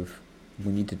balance of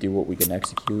we need to do what we can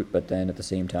execute, but then at the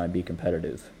same time be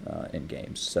competitive in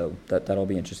games. So that'll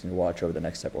be interesting to watch over the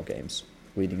next several games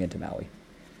leading into Maui.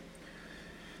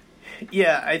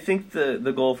 Yeah, I think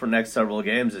the goal for next several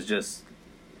games is just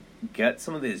get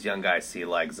some of these young guys sea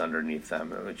legs underneath them,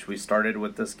 which we started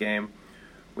with this game.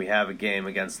 We have a game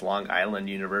against Long Island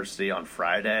University on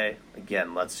Friday.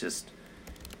 Again, let's just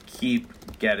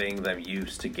keep getting them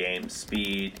used to game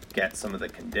speed, get some of the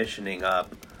conditioning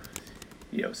up,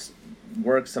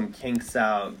 work some kinks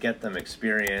out, get them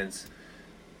experience.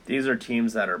 These are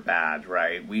teams that are bad,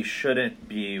 right? We shouldn't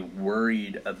be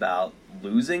worried about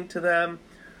losing to them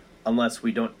unless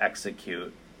we don't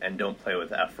execute and don't play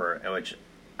with effort, which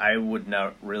I would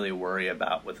not really worry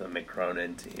about with a Mick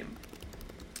Cronin team.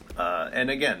 And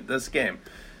again, this game,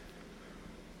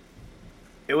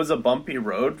 it was a bumpy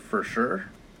road for sure.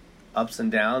 Ups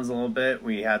and downs a little bit.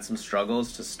 We had some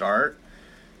struggles to start.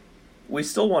 We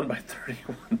still won by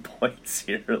 31 points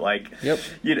here. Yep.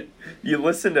 You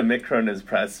listen to Mick Cronin's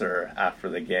presser after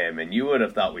the game, and you would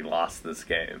have thought we lost this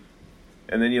game.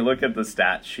 And then you look at the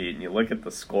stat sheet, and you look at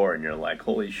the score, and you're like,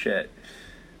 holy shit.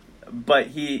 But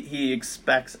he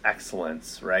expects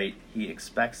excellence, right? He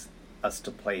expects us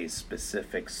to play a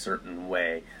specific certain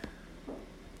way.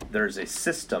 There's a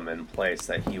system in place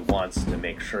that he wants to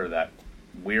make sure that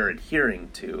we're adhering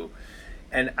to.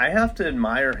 And I have to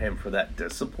admire him for that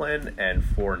discipline and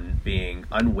for being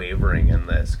unwavering in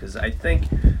this, because I think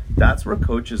that's where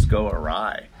coaches go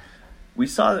awry. We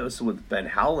saw this with Ben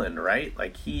Howland, right?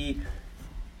 Like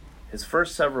his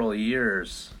first several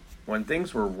years, when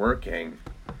things were working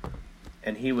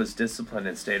and he was disciplined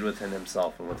and stayed within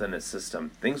himself and within his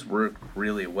system, things worked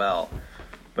really well.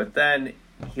 But then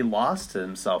he lost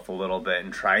himself a little bit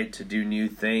and tried to do new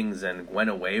things and went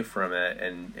away from it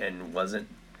and wasn't,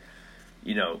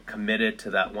 committed to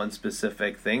that one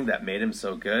specific thing that made him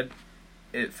so good.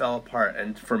 It fell apart.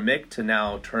 And for Mick to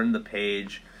now turn the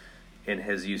page in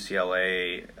his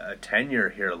UCLA tenure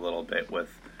here a little bit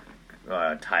with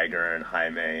Tiger and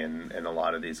Jaime and a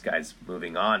lot of these guys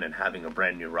moving on and having a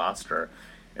brand new roster,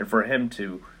 and for him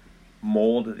to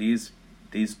mold these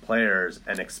players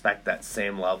and expect that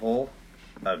same level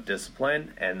of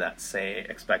discipline and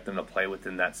expect them to play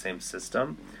within that same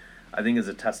system, I think is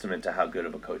a testament to how good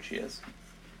of a coach he is.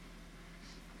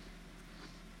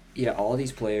 Yeah, all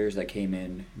these players that came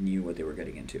in knew what they were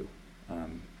getting into.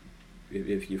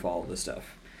 If you follow this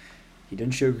stuff, he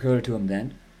didn't sugarcoat it to him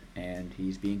then, and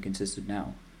he's being consistent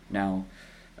now. Now,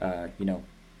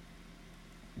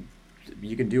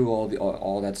 you can do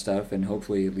all that stuff, and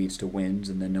hopefully it leads to wins,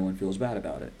 and then no one feels bad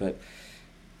about it.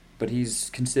 But he's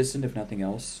consistent, if nothing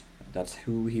else. That's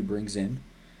who he brings in,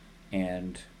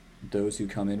 and those who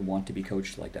come in want to be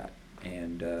coached like that.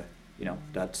 And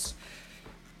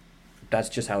that's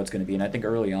just how it's going to be. And I think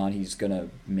early on he's going to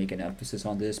make an emphasis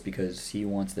on this because he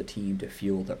wants the team to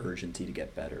feel the urgency to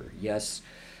get better. Yes,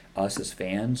 us as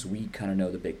fans, we kind of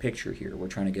know the big picture here. We're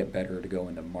trying to get better to go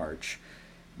into March.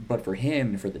 But for him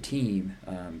and for the team,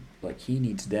 he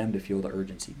needs them to feel the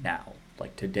urgency now,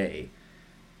 like today,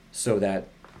 so that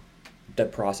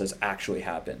that process actually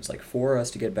happens. Like, for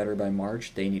us to get better by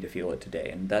March, they need to feel it today.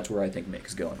 And that's where I think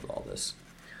Mick's going with all this.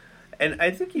 And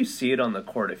I think you see it on the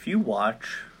court. If you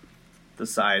watch the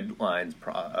sidelines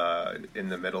in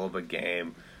the middle of a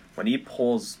game, when he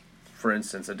pulls, for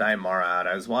instance, a Daimara out,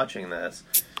 I was watching this,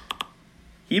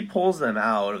 he pulls them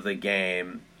out of the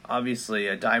game. Obviously,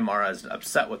 a Daimara is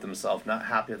upset with himself, not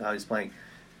happy with how he's playing.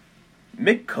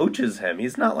 Mick coaches him.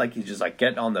 He's not like he's just like,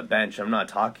 get on the bench, I'm not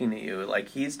talking to you. Like,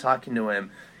 he's talking to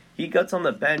him. He gets on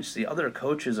the bench. The other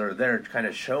coaches are there kind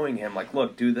of showing him, like,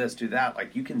 look, do this, do that.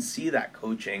 Like, you can see that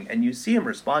coaching, and you see him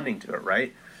responding to it,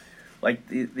 right? Like,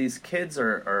 these kids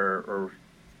are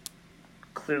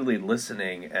clearly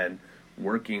listening and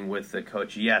working with the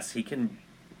coach. Yes, he can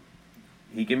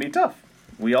be tough.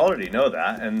 We already know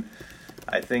that, and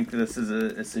I think this is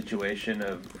a situation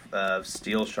of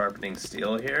steel sharpening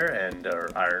steel here, or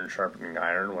iron sharpening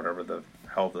iron, whatever the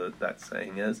hell that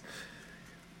saying is.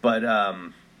 But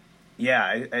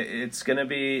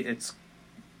it's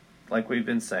like we've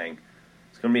been saying,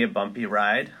 it's gonna be a bumpy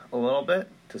ride a little bit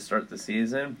to start the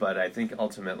season, but I think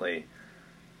ultimately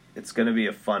it's gonna be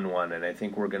a fun one, and I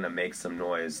think we're gonna make some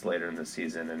noise later in the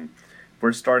season. And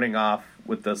we're starting off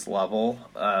with this level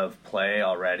of play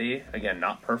already. Again,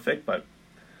 not perfect, but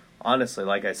honestly,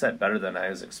 like I said, better than I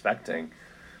was expecting.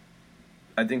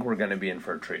 I think we're going to be in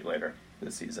for a treat later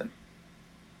this season.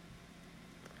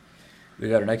 We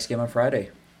got our next game on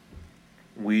Friday.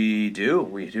 We do.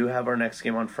 We do have our next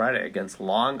game on Friday against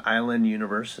Long Island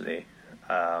University.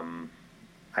 I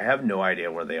have no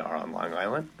idea where they are on Long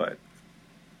Island, but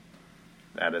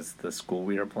that is the school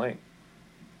we are playing.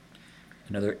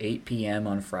 Another 8 p.m.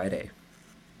 on Friday.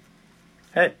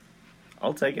 Hey,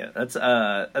 I'll take it. That's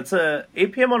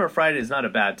 8 p.m. on a Friday is not a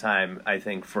bad time, I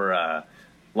think, for a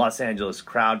Los Angeles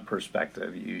crowd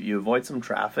perspective. You avoid some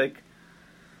traffic,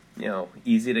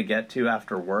 easy to get to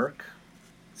after work.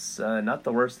 It's not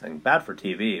the worst thing. Bad for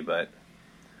TV, but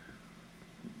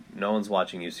no one's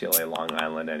watching UCLA Long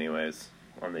Island anyways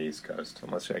on the East Coast,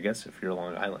 unless I guess if you're a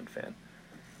Long Island fan.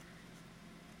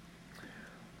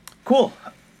 Cool.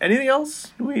 Anything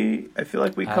else? I feel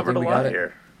like we covered a lot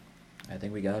here. I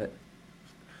think we got it.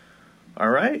 All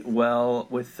right. Well,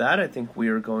 with that, I think we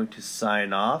are going to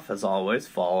sign off. As always,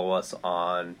 follow us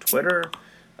on Twitter.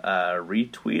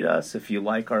 Retweet us if you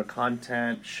like our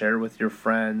content. Share with your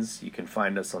friends. You can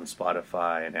find us on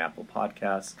Spotify and Apple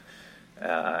Podcasts.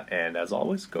 And as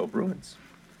always, go Bruins.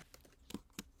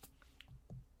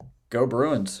 Go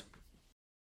Bruins.